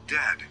confirmed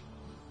dead.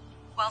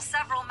 While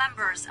several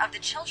members of the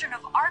Children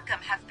of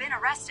Arkham have been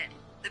arrested,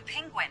 the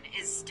Penguin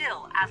is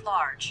still at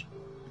large.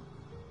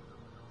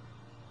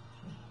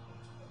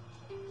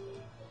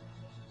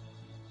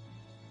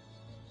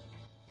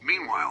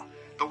 Meanwhile,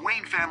 the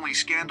Wayne family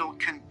scandal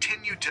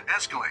continued to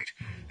escalate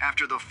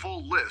after the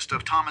full list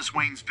of Thomas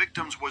Wayne's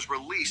victims was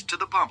released to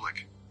the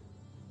public.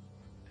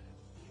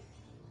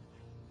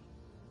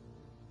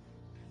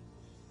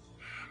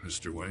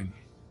 Mr. Wayne?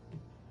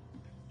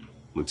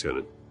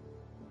 Lieutenant.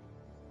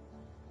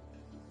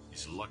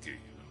 He's lucky, you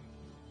know.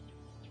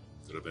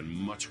 Could have been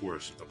much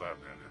worse if the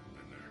Batman hadn't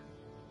been there.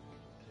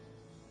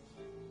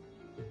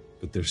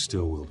 But there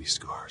still will be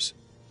scars.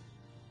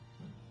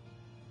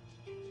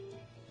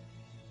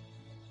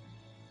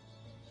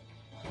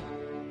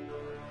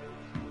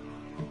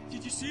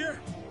 Did you see her?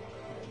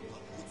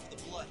 Look for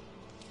the blood.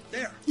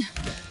 There.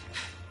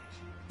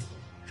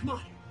 Come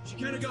on. She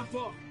can't have gone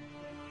far.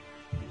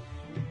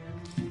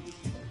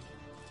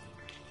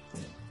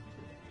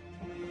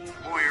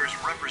 Lawyers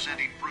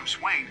representing Bruce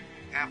Wayne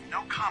have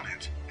no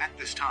comment at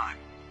this time.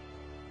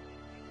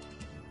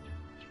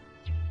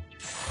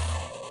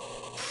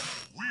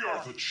 We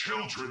are the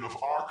children of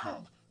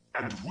Arkham,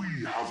 and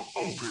we have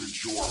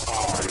opened your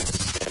eyes.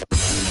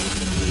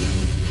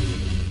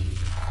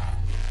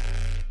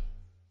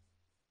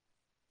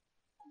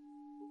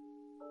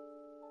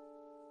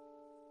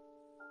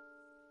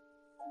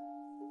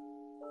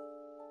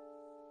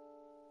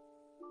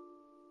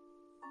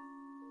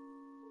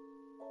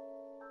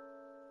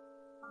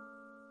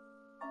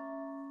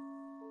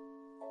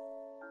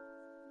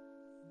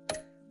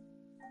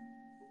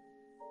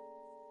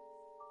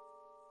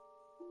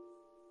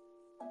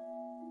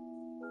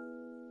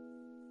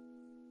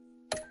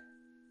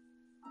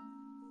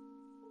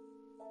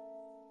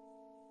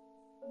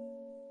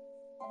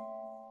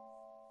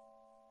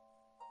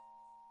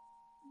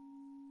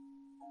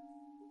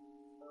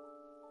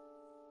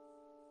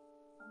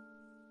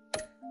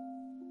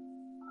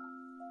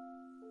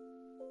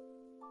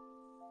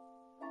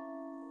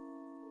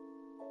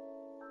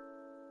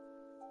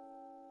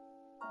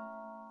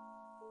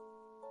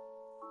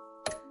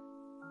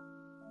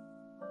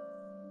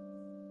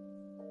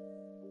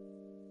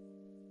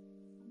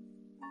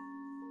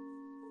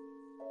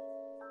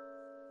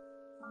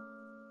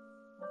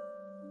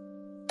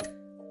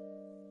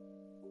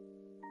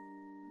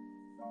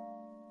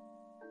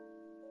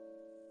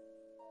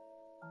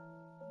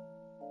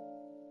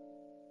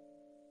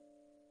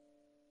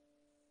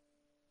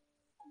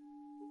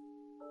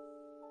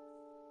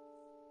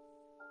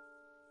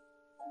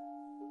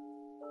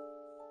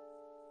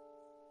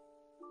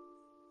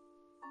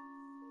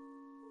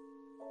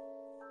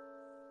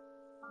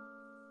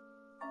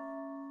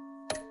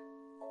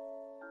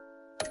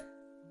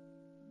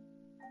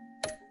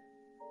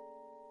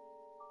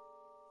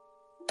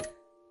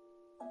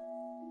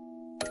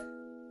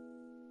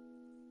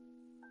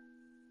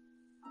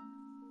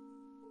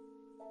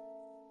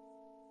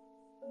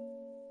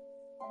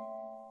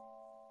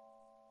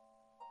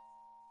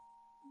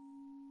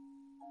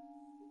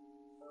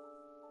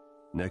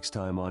 Next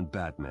time on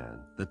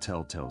Batman, the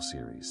Telltale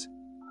series.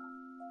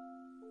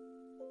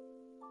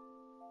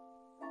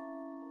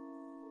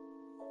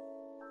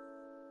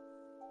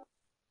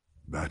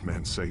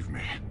 Batman saved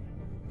me,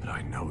 but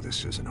I know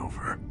this isn't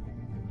over.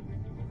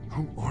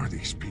 Who are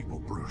these people,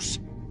 Bruce?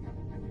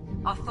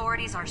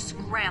 Authorities are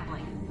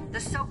scrambling. The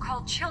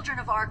so-called Children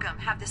of Arkham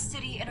have the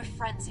city in a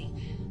frenzy,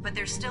 but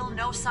there's still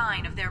no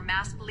sign of their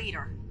masked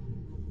leader.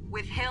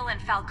 With Hill and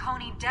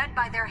Falcone dead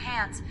by their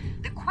hands,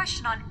 the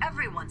question on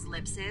everyone's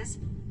lips is,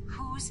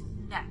 who's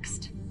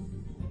next?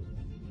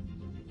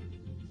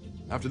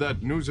 After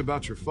that news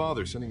about your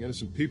father sending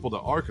innocent people to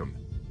Arkham,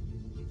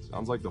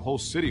 sounds like the whole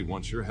city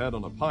wants your head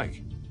on a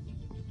pike.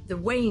 The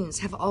Waynes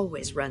have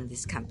always run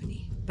this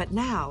company, but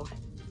now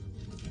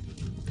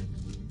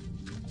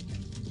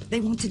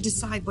they want to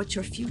decide what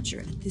your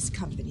future at this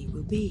company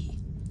will be.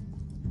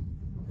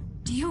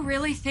 Do you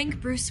really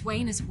think Bruce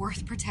Wayne is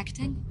worth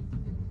protecting?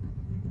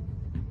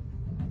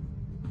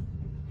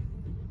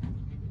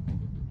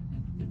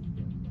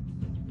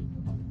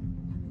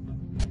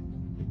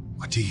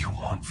 What do you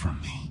want from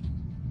me?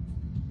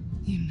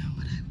 You know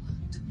what I want.